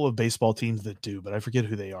couple of baseball teams that do, but I forget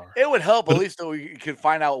who they are. It would help at least so you could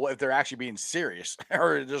find out if they're actually being serious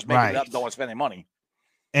or just making it up, don't want to spend any money.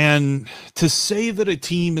 And to say that a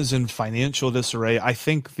team is in financial disarray, I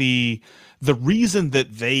think the reason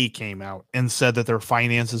that they came out and said that their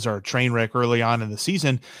finances are a train wreck early on in the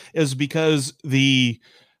season is because the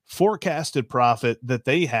forecasted profit that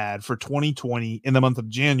they had for 2020 in the month of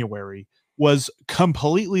January was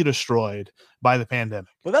completely destroyed by the pandemic.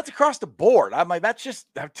 Well, that's across the board. I'm like, that's just,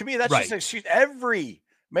 to me, that's just an excuse. Every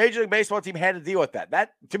Major League Baseball team had to deal with that.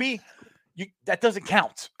 That, to me, that doesn't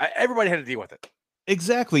count. Everybody had to deal with it.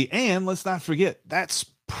 Exactly. And let's not forget, that's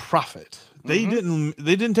profit. They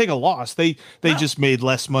didn't take a loss. They just made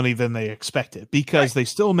less money than they expected because they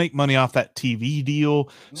still make money off that TV deal.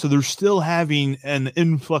 So they're still having an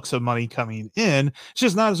influx of money coming in. It's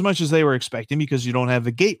just not as much as they were expecting because you don't have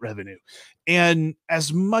the gate revenue. And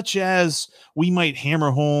as much as we might hammer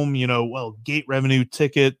home, gate revenue,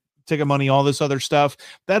 ticket money, all this other stuff,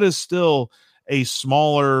 that is still a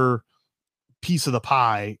smaller piece of the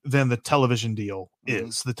pie than the television deal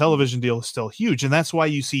is. The television deal is still huge. And that's why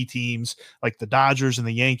you see teams like the Dodgers and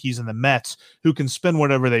the Yankees and the Mets who can spend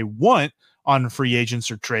whatever they want on free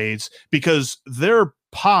agents or trades because their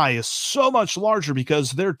pie is so much larger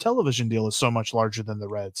because their television deal is so much larger than the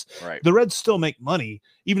Reds. Right. The Reds still make money,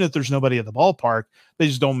 even if there's nobody at the ballpark. They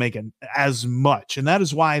just don't make as much. And that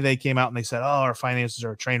is why they came out and they said, our finances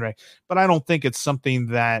are a train wreck. But I don't think it's something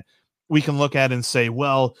that we can look at and say,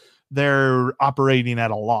 well, they're operating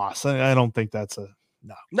at a loss. I don't think that's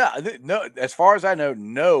no. As far as I know,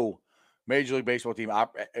 no Major League Baseball team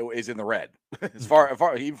is in the red. As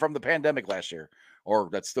far even from the pandemic last year, or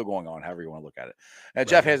that's still going on. However you want to look at it. And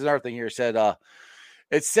Jeff has another thing here. Said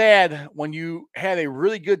it's sad when you have a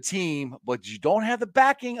really good team, but you don't have the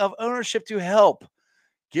backing of ownership to help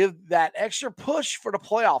give that extra push for the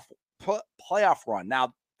playoff run.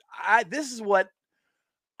 Now, this is what.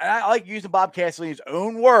 And I like using Bob Castellini's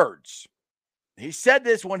own words. He said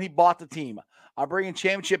this when he bought the team. I'm bringing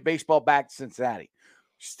championship baseball back to Cincinnati.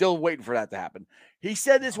 Still waiting for that to happen. He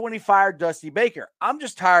said this when he fired Dusty Baker. I'm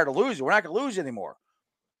just tired of losing. We're not going to lose anymore.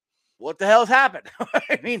 What the hell's happened?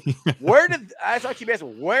 I mean, where did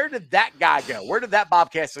that guy go? Where did that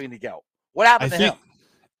Bob Castellini go? What happened to him?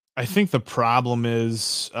 I think the problem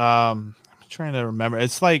is, I'm trying to remember.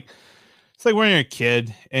 It's like when you're a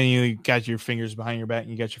kid and you got your fingers behind your back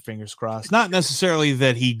and you got your fingers crossed. Not necessarily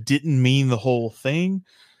that he didn't mean the whole thing,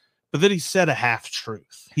 but that he said a half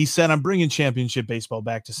truth. He said, I'm bringing championship baseball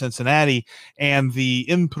back to Cincinnati. And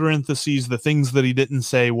in parentheses, the things that he didn't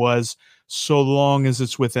say was so long as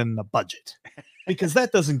it's within the budget, because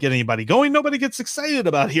that doesn't get anybody going. Nobody gets excited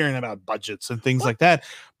about hearing about budgets and things like that.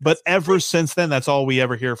 But ever since then, that's all we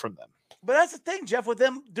ever hear from them. But that's the thing, Jeff, with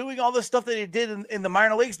them doing all the stuff that they did in the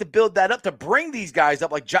minor leagues to build that up, to bring these guys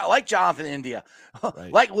up, like Jonathan India,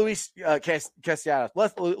 like Luis Castillo,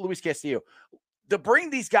 to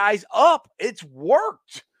bring these guys up. It's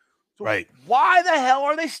worked. So right. Why the hell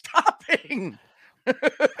are they stopping?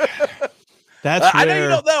 I know you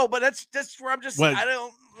don't know, but that's where I'm just, I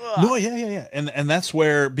don't. No, yeah. And that's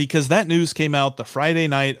where, because that news came out the Friday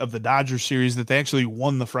night of the Dodgers series that they actually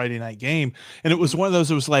won the Friday night game. And it was one of those,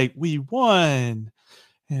 it was like, we won.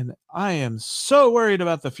 And I am so worried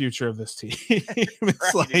about the future of this team.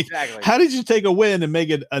 It's exactly. How did you take a win and make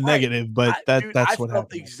it a negative? But that's what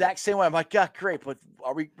happened. The exact same way. I'm like, yeah, great, but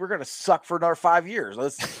we're going to suck for another 5 years.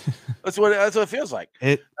 That's what it feels like.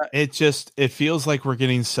 It feels like we're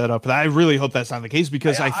getting set up. And I really hope that's not the case,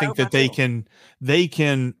 because I think that they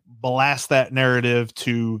can blast that narrative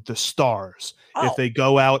to the stars if they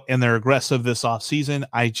go out and they're aggressive this offseason.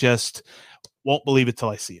 won't believe it till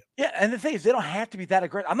I see it. Yeah, and the thing is, they don't have to be that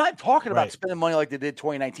aggressive. I'm not talking about Right. spending money like they did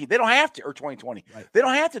 2019. They don't have to, or 2020. Right. They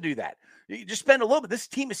don't have to do that. You just spend a little bit. This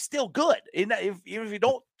team is still good. Even if you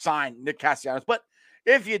don't sign Nick Castellanos, but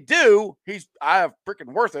if you do, I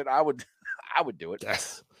freaking worth it. I would do it.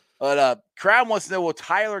 Yes. But Crown wants to know, will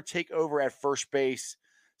Tyler take over at first base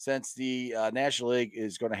since the National League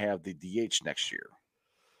is going to have the DH next year?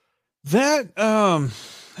 That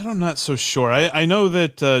I'm not so sure. I know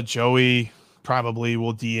that Joey probably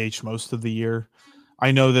will DH most of the year.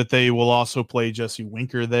 I know that they will also play Jesse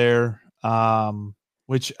Winker there,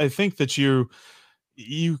 which I think that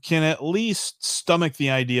you can at least stomach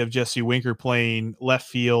the idea of Jesse Winker playing left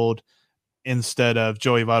field instead of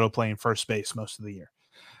Joey Votto playing first base most of the year.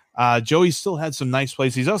 Joey still had some nice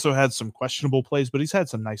plays. He's also had some questionable plays, but he's had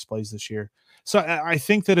some nice plays this year. So I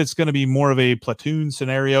think that it's going to be more of a platoon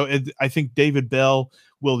scenario. I think David Bell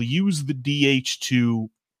will use the DH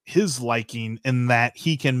to his liking in that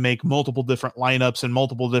he can make multiple different lineups in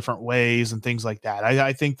multiple different ways and things like that.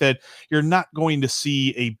 I think that you're not going to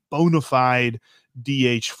see a bona fide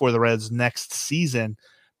DH for the Reds next season.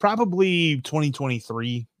 Probably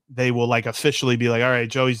 2023. They will like officially be like, all right,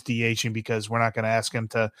 Joey's DHing because we're not going to ask him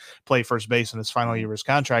to play first base in his final year of his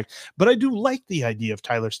contract. But I do like the idea of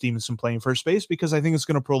Tyler Stevenson playing first base because I think it's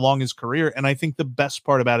going to prolong his career. And I think the best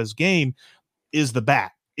part about his game is the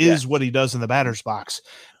bat, is what he does in the batter's box.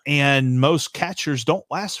 And most catchers don't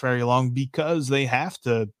last very long because they have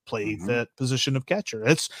to play that position of catcher.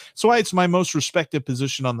 That's why it's my most respected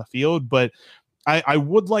position on the field. But I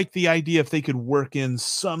would like the idea if they could work in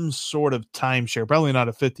some sort of timeshare, probably not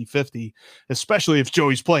a 50-50, especially if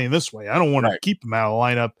Joey's playing this way. I don't want to keep him out of the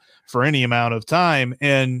lineup for any amount of time.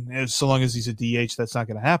 And so long as he's a DH, that's not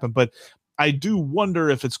going to happen. But I do wonder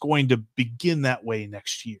if it's going to begin that way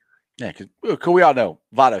next year. Yeah, because we all know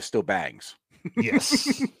Votto still bangs.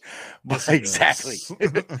 Yes. But exactly.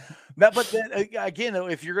 But then again, though,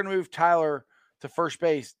 if you're going to move Tyler to first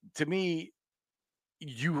base, to me,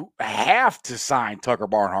 you have to sign Tucker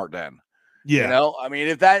Barnhart then. Yeah. You know, I mean,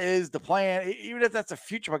 if that is the plan, even if that's a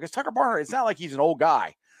future, because Tucker Barnhart, it's not like he's an old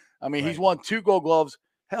guy. I mean, he's won 2 Gold Gloves.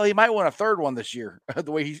 Hell, he might win a third one this year.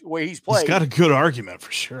 the way he's played, he's got a good argument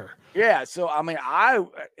for sure. Yeah. So I mean,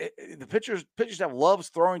 the pitchers have loves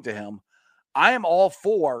throwing to him. I am all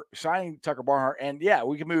for signing Tucker Barnhart, and yeah,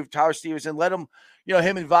 we can move Tyler Stevenson, let him,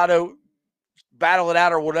 him and Votto battle it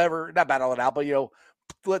out or whatever. Not battle it out, but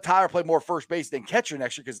let Tyler play more first base than catcher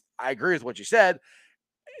next year, because I agree with what you said.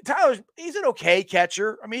 He's an okay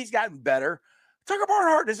catcher. I mean, he's gotten better. Tucker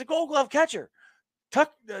Barnhart is a Gold Glove catcher.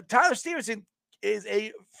 Tyler Stevenson is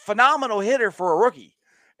a phenomenal hitter for a rookie,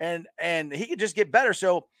 and he can just get better.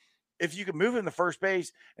 So if you can move him to first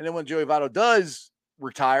base, and then when Joey Votto does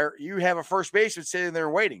retire, you have a first baseman sitting there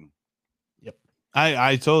waiting. Yep.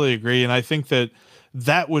 I totally agree. And I think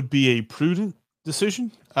that would be a prudent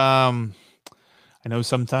decision. I know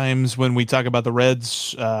sometimes when we talk about the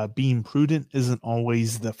Reds, being prudent isn't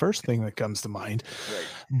always the first thing that comes to mind.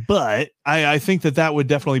 Right. But I think that would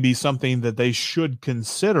definitely be something that they should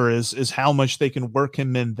consider is how much they can work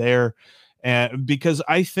him in there. And because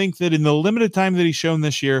I think that in the limited time that he's shown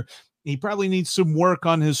this year, he probably needs some work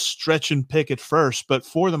on his stretch and pick at first, but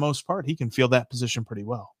for the most part, he can feel that position pretty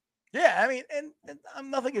well. Yeah, I mean, and I'm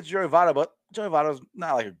nothing against Joey Votto, but Joey Votto's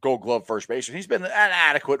not like a Gold Glove first baseman. He's been an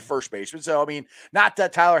adequate first baseman. So, I mean, not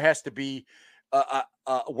that Tyler has to be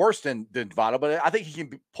worse than Votto, but I think he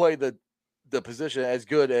can play the position as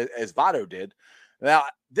good as Votto did. Now,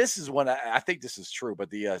 this is when I think this is true, but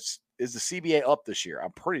is the CBA up this year?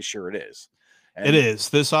 I'm pretty sure it is. And it is.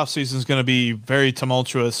 This offseason is going to be very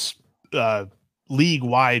tumultuous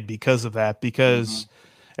league-wide because of that, because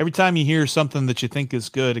every time you hear something that you think is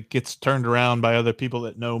good, it gets turned around by other people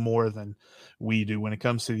that know more than we do when it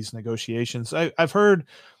comes to these negotiations. I've heard,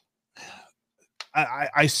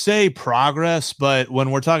 I say progress, but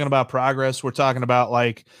when we're talking about progress, we're talking about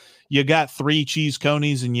like you got 3 cheese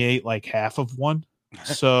conies and you ate like half of one.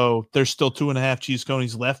 So there's still 2.5 cheese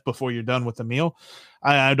conies left before you're done with the meal.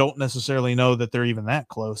 I don't necessarily know that they're even that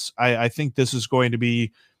close. I think this is going to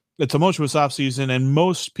be a tumultuous offseason, and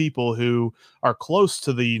most people who are close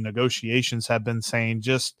to the negotiations have been saying,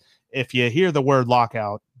 just if you hear the word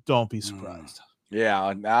lockout, don't be surprised.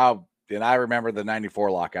 Yeah. Now, and I remember the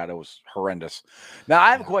 94 lockout. It was horrendous. Now,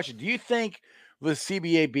 I have a question. Do you think with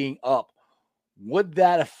CBA being up, would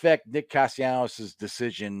that affect Nick Castellanos'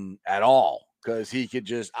 decision at all? Because he could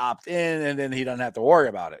just opt in and then he doesn't have to worry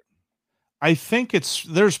about it. I think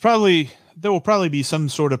there will probably be some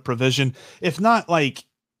sort of provision, if not like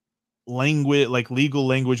legal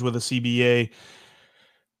language with a CBA.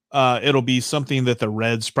 It'll be something that the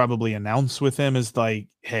Reds probably announce with him is like,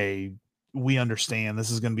 hey, we understand this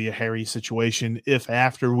is going to be a hairy situation. If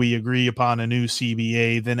after we agree upon a new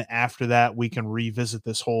CBA, then after that we can revisit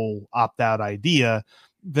this whole opt-out idea,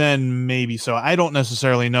 then maybe so. I don't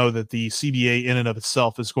necessarily know that the CBA in and of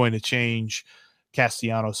itself is going to change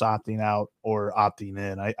Castellanos opting out or opting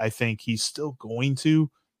in. I think he's still going to.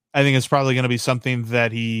 I think it's probably going to be something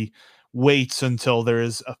that he waits until there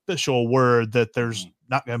is official word that there's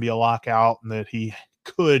not going to be a lockout and that he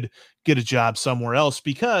could get a job somewhere else,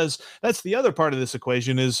 because that's the other part of this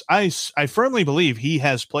equation is I firmly believe he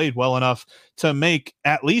has played well enough to make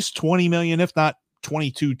at least 20 million, if not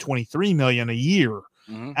 22, 23 million a year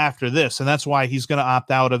after this. And that's why he's going to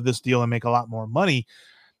opt out of this deal and make a lot more money.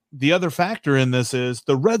 The other factor in this is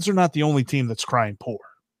the Reds are not the only team that's crying poor.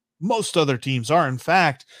 Most other teams are. In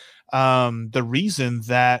fact, the reason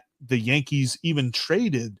that the Yankees even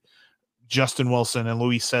traded Justin Wilson and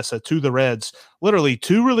Luis Cessa to the Reds, literally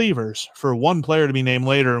 2 relievers for 1 player to be named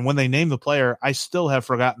later. And when they name the player, I still have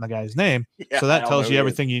forgotten the guy's name. So that tells you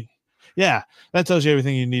everything that tells you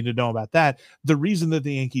everything you need to know about that. The reason that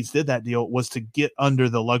the Yankees did that deal was to get under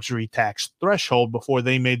the luxury tax threshold before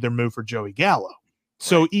they made their move for Joey Gallo.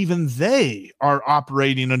 So even they are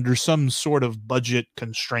operating under some sort of budget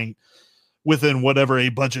constraint within whatever a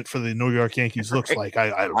budget for the New York Yankees looks like. I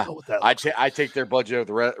don't know what that looks like. I take their budget of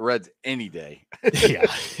the Reds any day.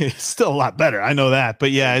 Yeah, it's still a lot better. I know that. But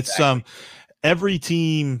yeah, exactly. It's every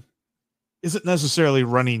team isn't necessarily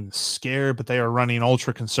running scared, but they are running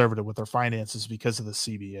ultra conservative with their finances because of the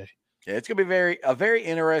CBA. Yeah, it's going to be a very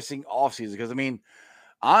interesting offseason because, I mean,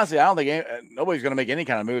 honestly, I don't think nobody's going to make any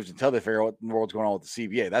kind of moves until they figure out what in the world's going on with the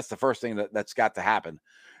CBA. That's the first thing that's got to happen.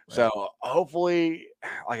 Right. So hopefully,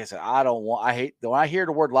 like I said, when I hear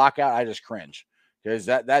the word lockout, I just cringe because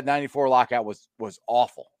that 94 lockout was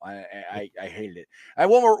awful. I hated it. I have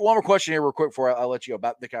one more question here real quick before I let you go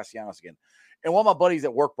about Nick Castellanos again. And one of my buddies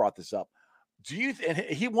at work brought this up. Do you and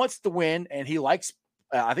he wants to win and he likes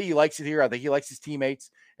I think he likes it here. I think he likes his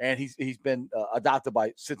teammates and he's been adopted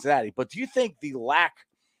by Cincinnati. But do you think the lack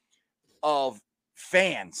of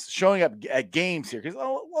fans showing up at games here, because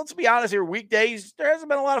let's be honest here, weekdays there hasn't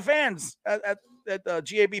been a lot of fans at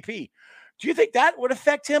GABP. Do you think that would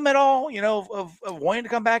affect him at all? You know, of wanting to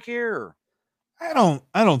come back here? Or? I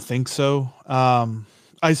don't think so.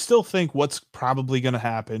 I still think what's probably going to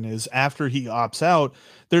happen is after he opts out,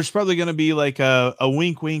 there's probably going to be like a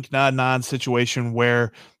wink, wink, nod, nod situation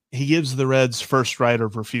where he gives the Reds first right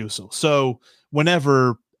of refusal. So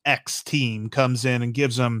whenever X team comes in and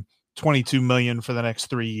gives them $22 million for the next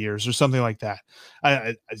 3 years or something like that.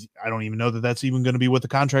 I don't even know that that's even going to be what the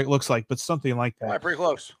contract looks like, but something like that. Yeah, pretty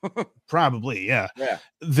close. Probably. Yeah. Yeah.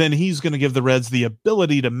 Then he's going to give the Reds the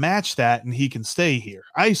ability to match that and he can stay here.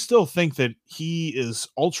 I still think that he is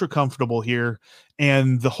ultra comfortable here.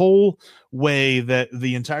 And the whole way that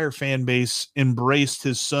the entire fan base embraced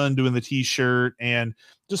his son doing the t-shirt and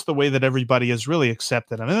just the way that everybody has really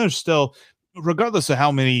accepted him. And there's still, regardless of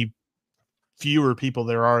how many fewer people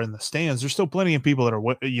there are in the stands, there's still plenty of people that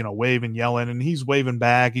are waving, yelling, and he's waving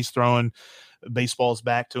back, he's throwing baseballs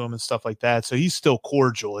back to him and stuff like that. So he's still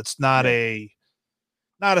cordial. It's not a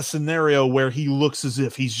scenario where he looks as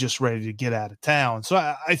if he's just ready to get out of town. So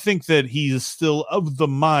I think that he is still of the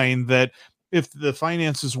mind that if the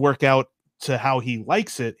finances work out to how he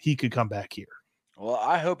likes it, he could come back here. Well,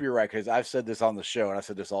 I hope you're right, because I've said this on the show and I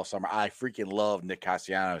said this all summer. I freaking love Nick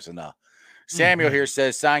Castellanos, and Samuel here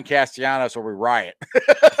says, sign Castellanos or we riot.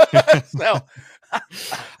 So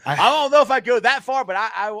I don't know if I go that far, but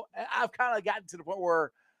I've kind of gotten to the point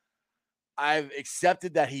where I've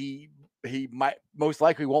accepted that he might most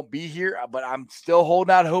likely won't be here, but I'm still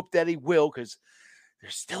holding out hope that he will, because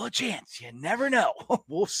there's still a chance. You never know.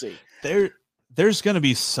 We'll see. There's going to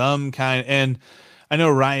be some kind, and I know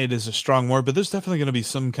riot is a strong word, but there's definitely going to be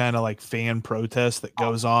some kind of like fan protest that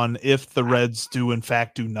goes on if the Reds do in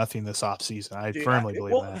fact do nothing this offseason. I firmly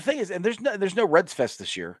believe that. The thing is, and there's no Reds Fest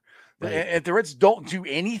this year. Right. If the Reds don't do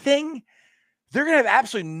anything, they're going to have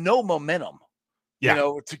absolutely no momentum. Yeah.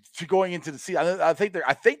 To going into the season. I think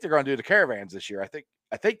they're going to do the caravans this year. I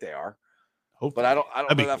think they are. Hopefully. But I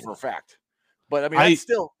don't know that for a fact. But I mean,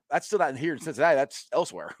 that's still not here in Cincinnati. That's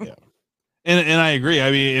elsewhere. Yeah. And I agree. I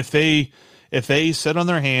mean, if they sit on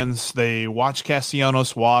their hands, they watch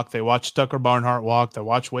Castellanos walk, they watch Tucker Barnhart walk, they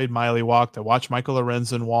watch Wade Miley walk, they watch Michael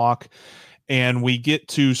Lorenzen walk, and we get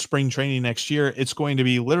to spring training next year, it's going to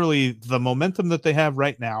be literally the momentum that they have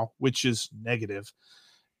right now, which is negative,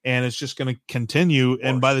 and it's just going to continue.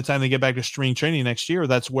 And by the time they get back to spring training next year,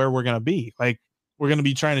 that's where we're going to be. Like, we're going to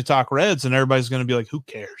be trying to talk Reds, and everybody's going to be like, who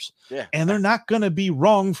cares? Yeah. And they're not going to be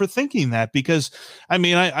wrong for thinking that, because I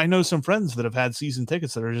mean, I know some friends that have had season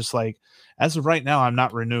tickets that are just like, as of right now, I'm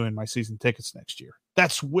not renewing my season tickets next year.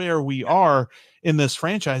 That's where we are in this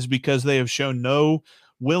franchise, because they have shown no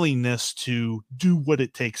willingness to do what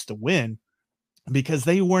it takes to win, because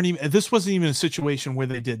they weren't even, this wasn't even a situation where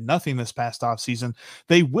they did nothing this past offseason.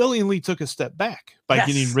 They willingly took a step back by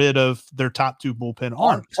getting rid of their top two bullpen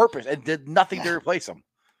arms on purpose, and did nothing to replace them.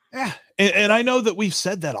 Yeah. And I know that we've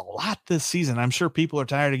said that a lot this season. I'm sure people are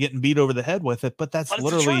tired of getting beat over the head with it, but that's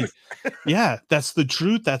literally, that's the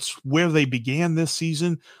truth. That's where they began this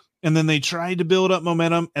season. And then they tried to build up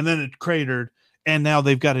momentum, and then it cratered. And now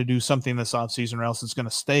they've got to do something this offseason, or else it's going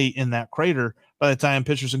to stay in that crater by the time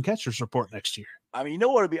pitchers and catchers report next year. I mean, you know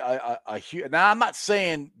what would be a huge, now I'm not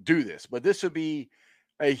saying do this, but this would be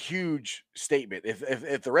a huge statement.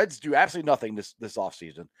 If the Reds do absolutely nothing this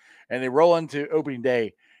offseason, and they roll into opening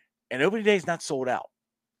day, and opening day is not sold out.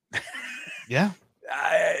 Yeah.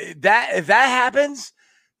 If that happens,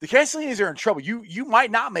 the Castellinis are in trouble. You might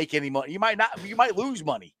not make any money. You might lose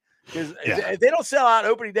money. Because if they don't sell out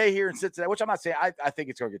opening day here in Cincinnati, which I'm not saying, I think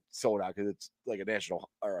it's going to get sold out because it's like a national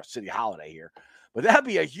or a city holiday here. But that'd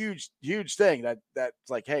be a huge thing that's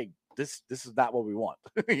like, hey, this is not what we want.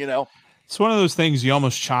 You know? It's one of those things you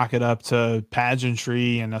almost chalk it up to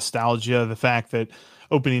pageantry and nostalgia, the fact that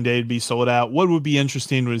opening day would be sold out. What would be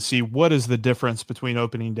interesting to see, what is the difference between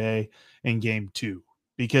opening day and game 2?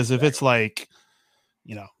 Because if it's like,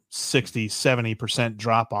 60-70%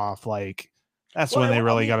 drop off, like, that's when they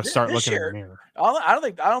really got to start looking in the mirror. I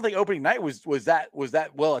don't think opening night was that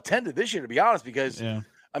well attended this year, to be honest, because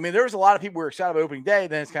I mean, there was a lot of people who were excited about opening day.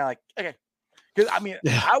 Then it's kind of like, okay, because I mean,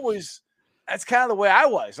 that's kind of the way I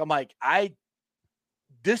was. I'm like,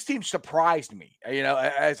 this team surprised me,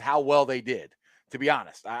 as how well they did. To be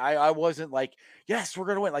honest, I wasn't like, yes, we're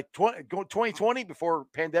gonna win. Like 2020 before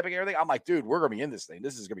pandemic and everything, I'm like, dude, we're gonna be in this thing.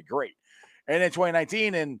 This is gonna be great. And then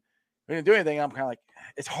 2019, and we didn't do anything. I'm kind of like,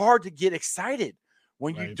 it's hard to get excited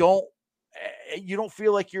when you don't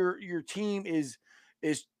feel like your team is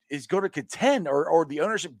going to contend, or the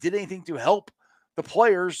ownership did anything to help the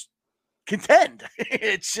players contend.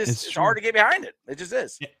 It's hard to get behind it. It just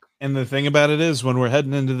is. Yeah. And the thing about it is, when we're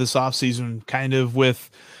heading into this offseason kind of with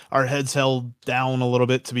our heads held down a little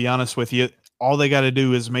bit, to be honest with you, all they got to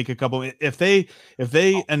do is make a couple. If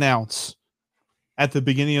they announce at the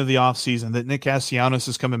beginning of the offseason that Nick Castellanos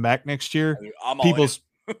is coming back next year,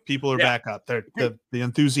 people are back up. The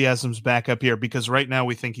enthusiasm's back up here, because right now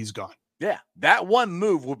we think he's gone. Yeah, that one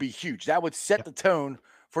move would be huge. That would set the tone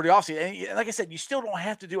for the offseason. And like I said, you still don't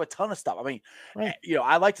have to do a ton of stuff. I mean,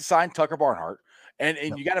 I like to sign Tucker Barnhart, and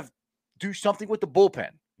you got to do something with the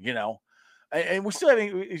bullpen, And we still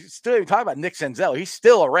haven't talked about Nick Senzel. He's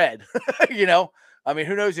still a Red, I mean,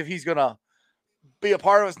 who knows if he's gonna be a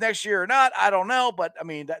part of us next year or not? I don't know, but I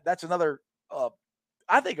mean, that's another.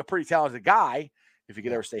 I think a pretty talented guy, if he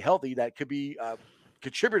could ever stay healthy, that could be a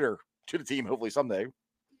contributor to the team, hopefully someday.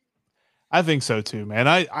 I think so too, man.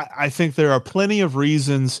 I think there are plenty of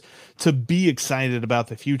reasons to be excited about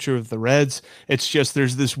the future of the Reds. It's just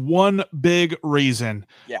there's this one big reason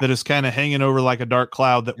that is kind of hanging over like a dark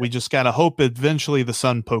cloud that we just gotta hope eventually the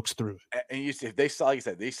sun pokes through it. And you see, if they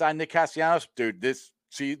signed Nick Castellanos, dude, this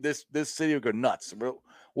city will go nuts.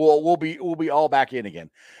 We'll be all back in again.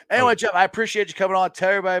 Anyway, Jeff, I appreciate you coming on.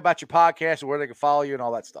 Tell everybody about your podcast and where they can follow you and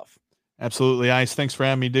all that stuff. Absolutely, Ice. Thanks for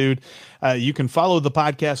having me, dude. You can follow the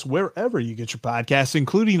podcast wherever you get your podcasts,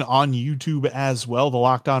 including on YouTube as well, the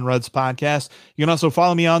Locked On Reds podcast. You can also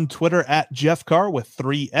follow me on Twitter at Jeff Carr with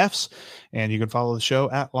 3 Fs, and you can follow the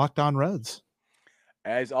show at Locked On Reds.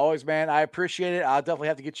 As always, man, I appreciate it. I'll definitely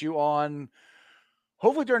have to get you on,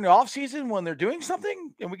 hopefully during the off season when they're doing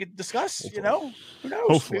something and we could discuss, who knows?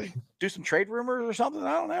 Hopefully. Do some trade rumors or something.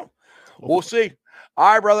 I don't know. We'll see.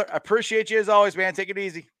 All right, brother. I appreciate you as always, man. Take it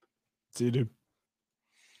easy. See you, dude.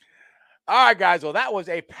 All right, guys. Well, that was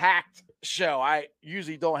a packed show. I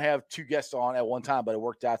usually don't have 2 guests on at one time, but it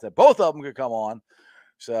worked out that both of them could come on.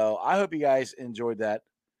 So I hope you guys enjoyed that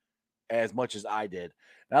as much as I did.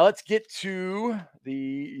 Now let's get to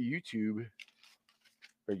the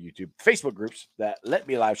Facebook groups that let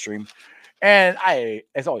me live stream. And I,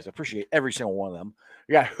 as always, appreciate every single one of them.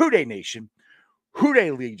 We got Houday Nation,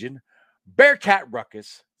 Houday Legion, Bearcat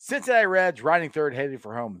Ruckus, Cincinnati Reds riding third, headed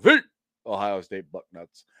for home, the Ohio State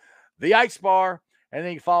Bucknuts, the Ice Bar, and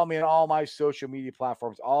then you can follow me on all my social media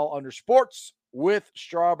platforms, all under Sports with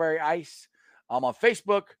Strawberry Ice. I'm on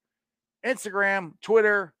Facebook, Instagram,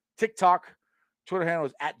 Twitter, TikTok. Twitter handle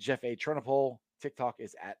is at Jeff A. Trunapole. TikTok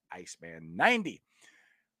is at Iceman90.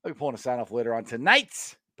 I'll be pulling a sign off later on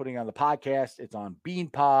tonight. putting on the podcast. It's on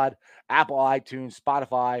BeanPod, Apple iTunes,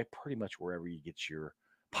 Spotify, pretty much wherever you get your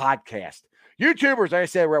podcast. YouTubers, like I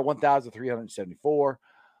said, we're at 1,374.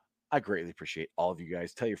 I greatly appreciate all of you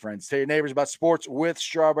guys. Tell your friends, tell your neighbors about Sports with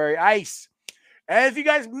Strawberry Ice. And if you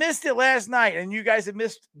guys missed it last night and you guys have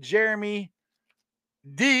missed Jeremy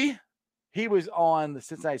D, he was on the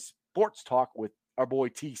Cincinnati Sports Talk with our boy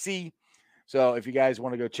TC. So if you guys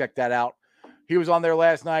want to go check that out, he was on there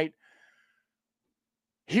last night.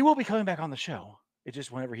 He will be coming back on the show. It's just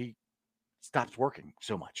whenever he stops working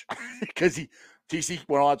so much. Because TC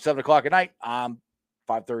went on at 7 o'clock at night.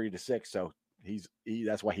 5:30 to 6. So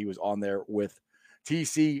that's why he was on there with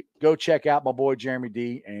TC. Go check out my boy Jeremy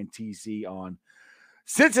D and TC on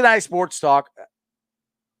Cincinnati Sports Talk.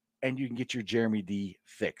 And you can get your Jeremy D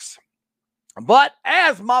fix. But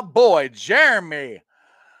as my boy Jeremy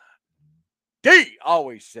D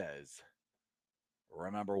always says,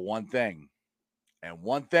 remember one thing and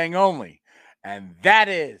one thing only, and that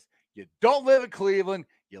is you don't live in Cleveland,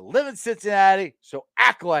 you live in Cincinnati, so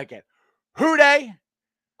act like it. Who Dey?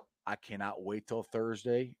 I cannot wait till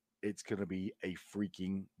Thursday. It's going to be a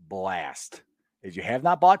freaking blast. If you have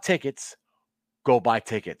not bought tickets, go buy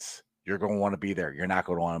tickets. You're going to want to be there. You're not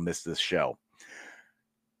going to want to miss this show.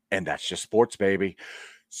 And that's just sports, baby.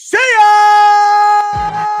 See ya!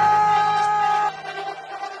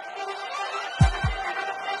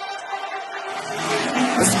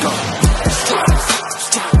 Let's go. Stripes,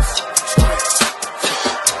 stripes, stripes,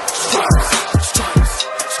 stripes, stripes,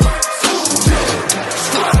 stripes, yeah.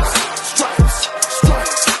 Stripes,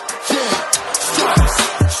 stripes, yeah. Stripes,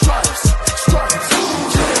 stripes, stripes,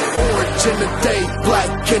 yeah. Orange in the day,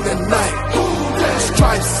 black in the night.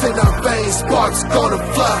 Stripes in our veins, sparks gonna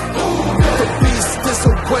fly. The beast is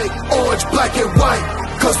awake, orange, black and white.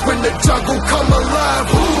 Cause when the jungle come alive,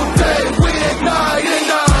 who Dey we ignite and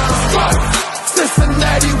stripes.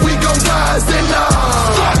 Cincinnati, we gon' rise and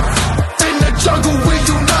in the jungle we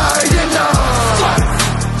unite and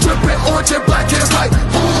dripping orange and black and white.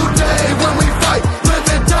 Who Dey when we fight, live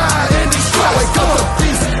and die in these stripes. Wake up the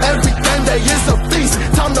beast, every day is a feast.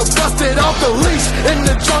 Time to bust it off the leash. In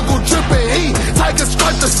the jungle dripping heat, tigers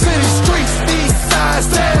strike the city streets. East side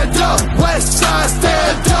stand up, west side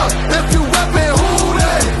stand up. If you reppin' who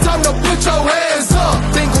Dey, time to put your hands up.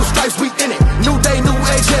 Bingo stripes, we in it. New day, new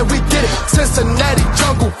age, yeah, we get it. Cincinnati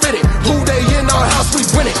jungle fitted. Who Dey in our house, we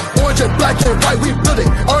win it. Orange and black and white, we build it.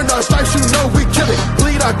 Earn our stripes, you know we kill it.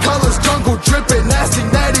 Bleed our colors, jungle dripping. Nasty,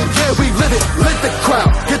 natty, yeah, we live it. Lit the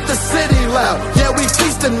crowd, get the city loud. Yeah, we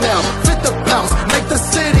feasting now. Fit the pounce, make the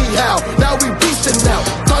city howl. Now we beastin' now.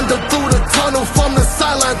 Thunder through the tunnel, from the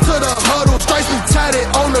sideline to the huddle. Stripes we tatted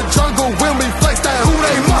on the jungle when we flex that who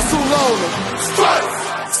Dey muscle on them. Stripes,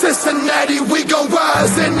 Cincinnati, we gon'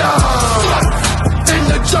 rise and in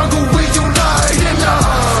the jungle we unite and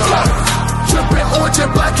dripping orange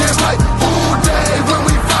and black and white. Who Dey when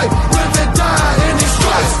we fight, live and die in these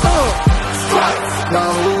stripes. Stripes. Now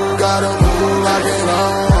who gotta move like it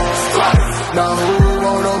on? Stripes. Now who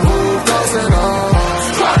wanna move dancing on?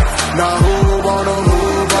 Stripes. Now who wanna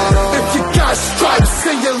move on? If you got stripes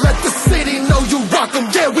and you let the city know you rock 'em,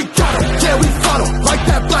 yeah we got 'em, yeah we fought 'em. Like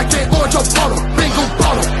that black and orange upon 'em, bingo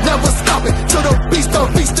bought 'em, never stopping till the beast of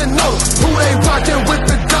feasting on 'em. Who Dey rockin' with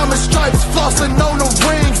the diamond stripes, flossing on the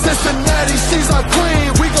ring. Cincinnati, she's our queen,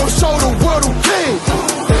 we gon' show the world who king.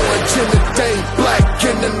 Orange in the day, black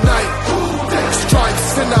in the night.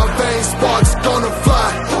 Stripes in our veins, sparks gonna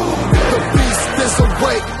fly. The beast is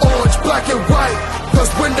awake, orange, black and white.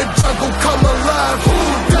 Cause when the jungle come alive, who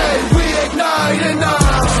Dey we ignite and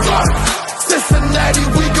Cincinnati,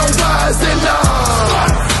 we gon' rise and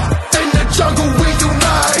in the jungle we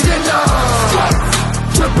unite and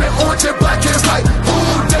dripping orange and black and white.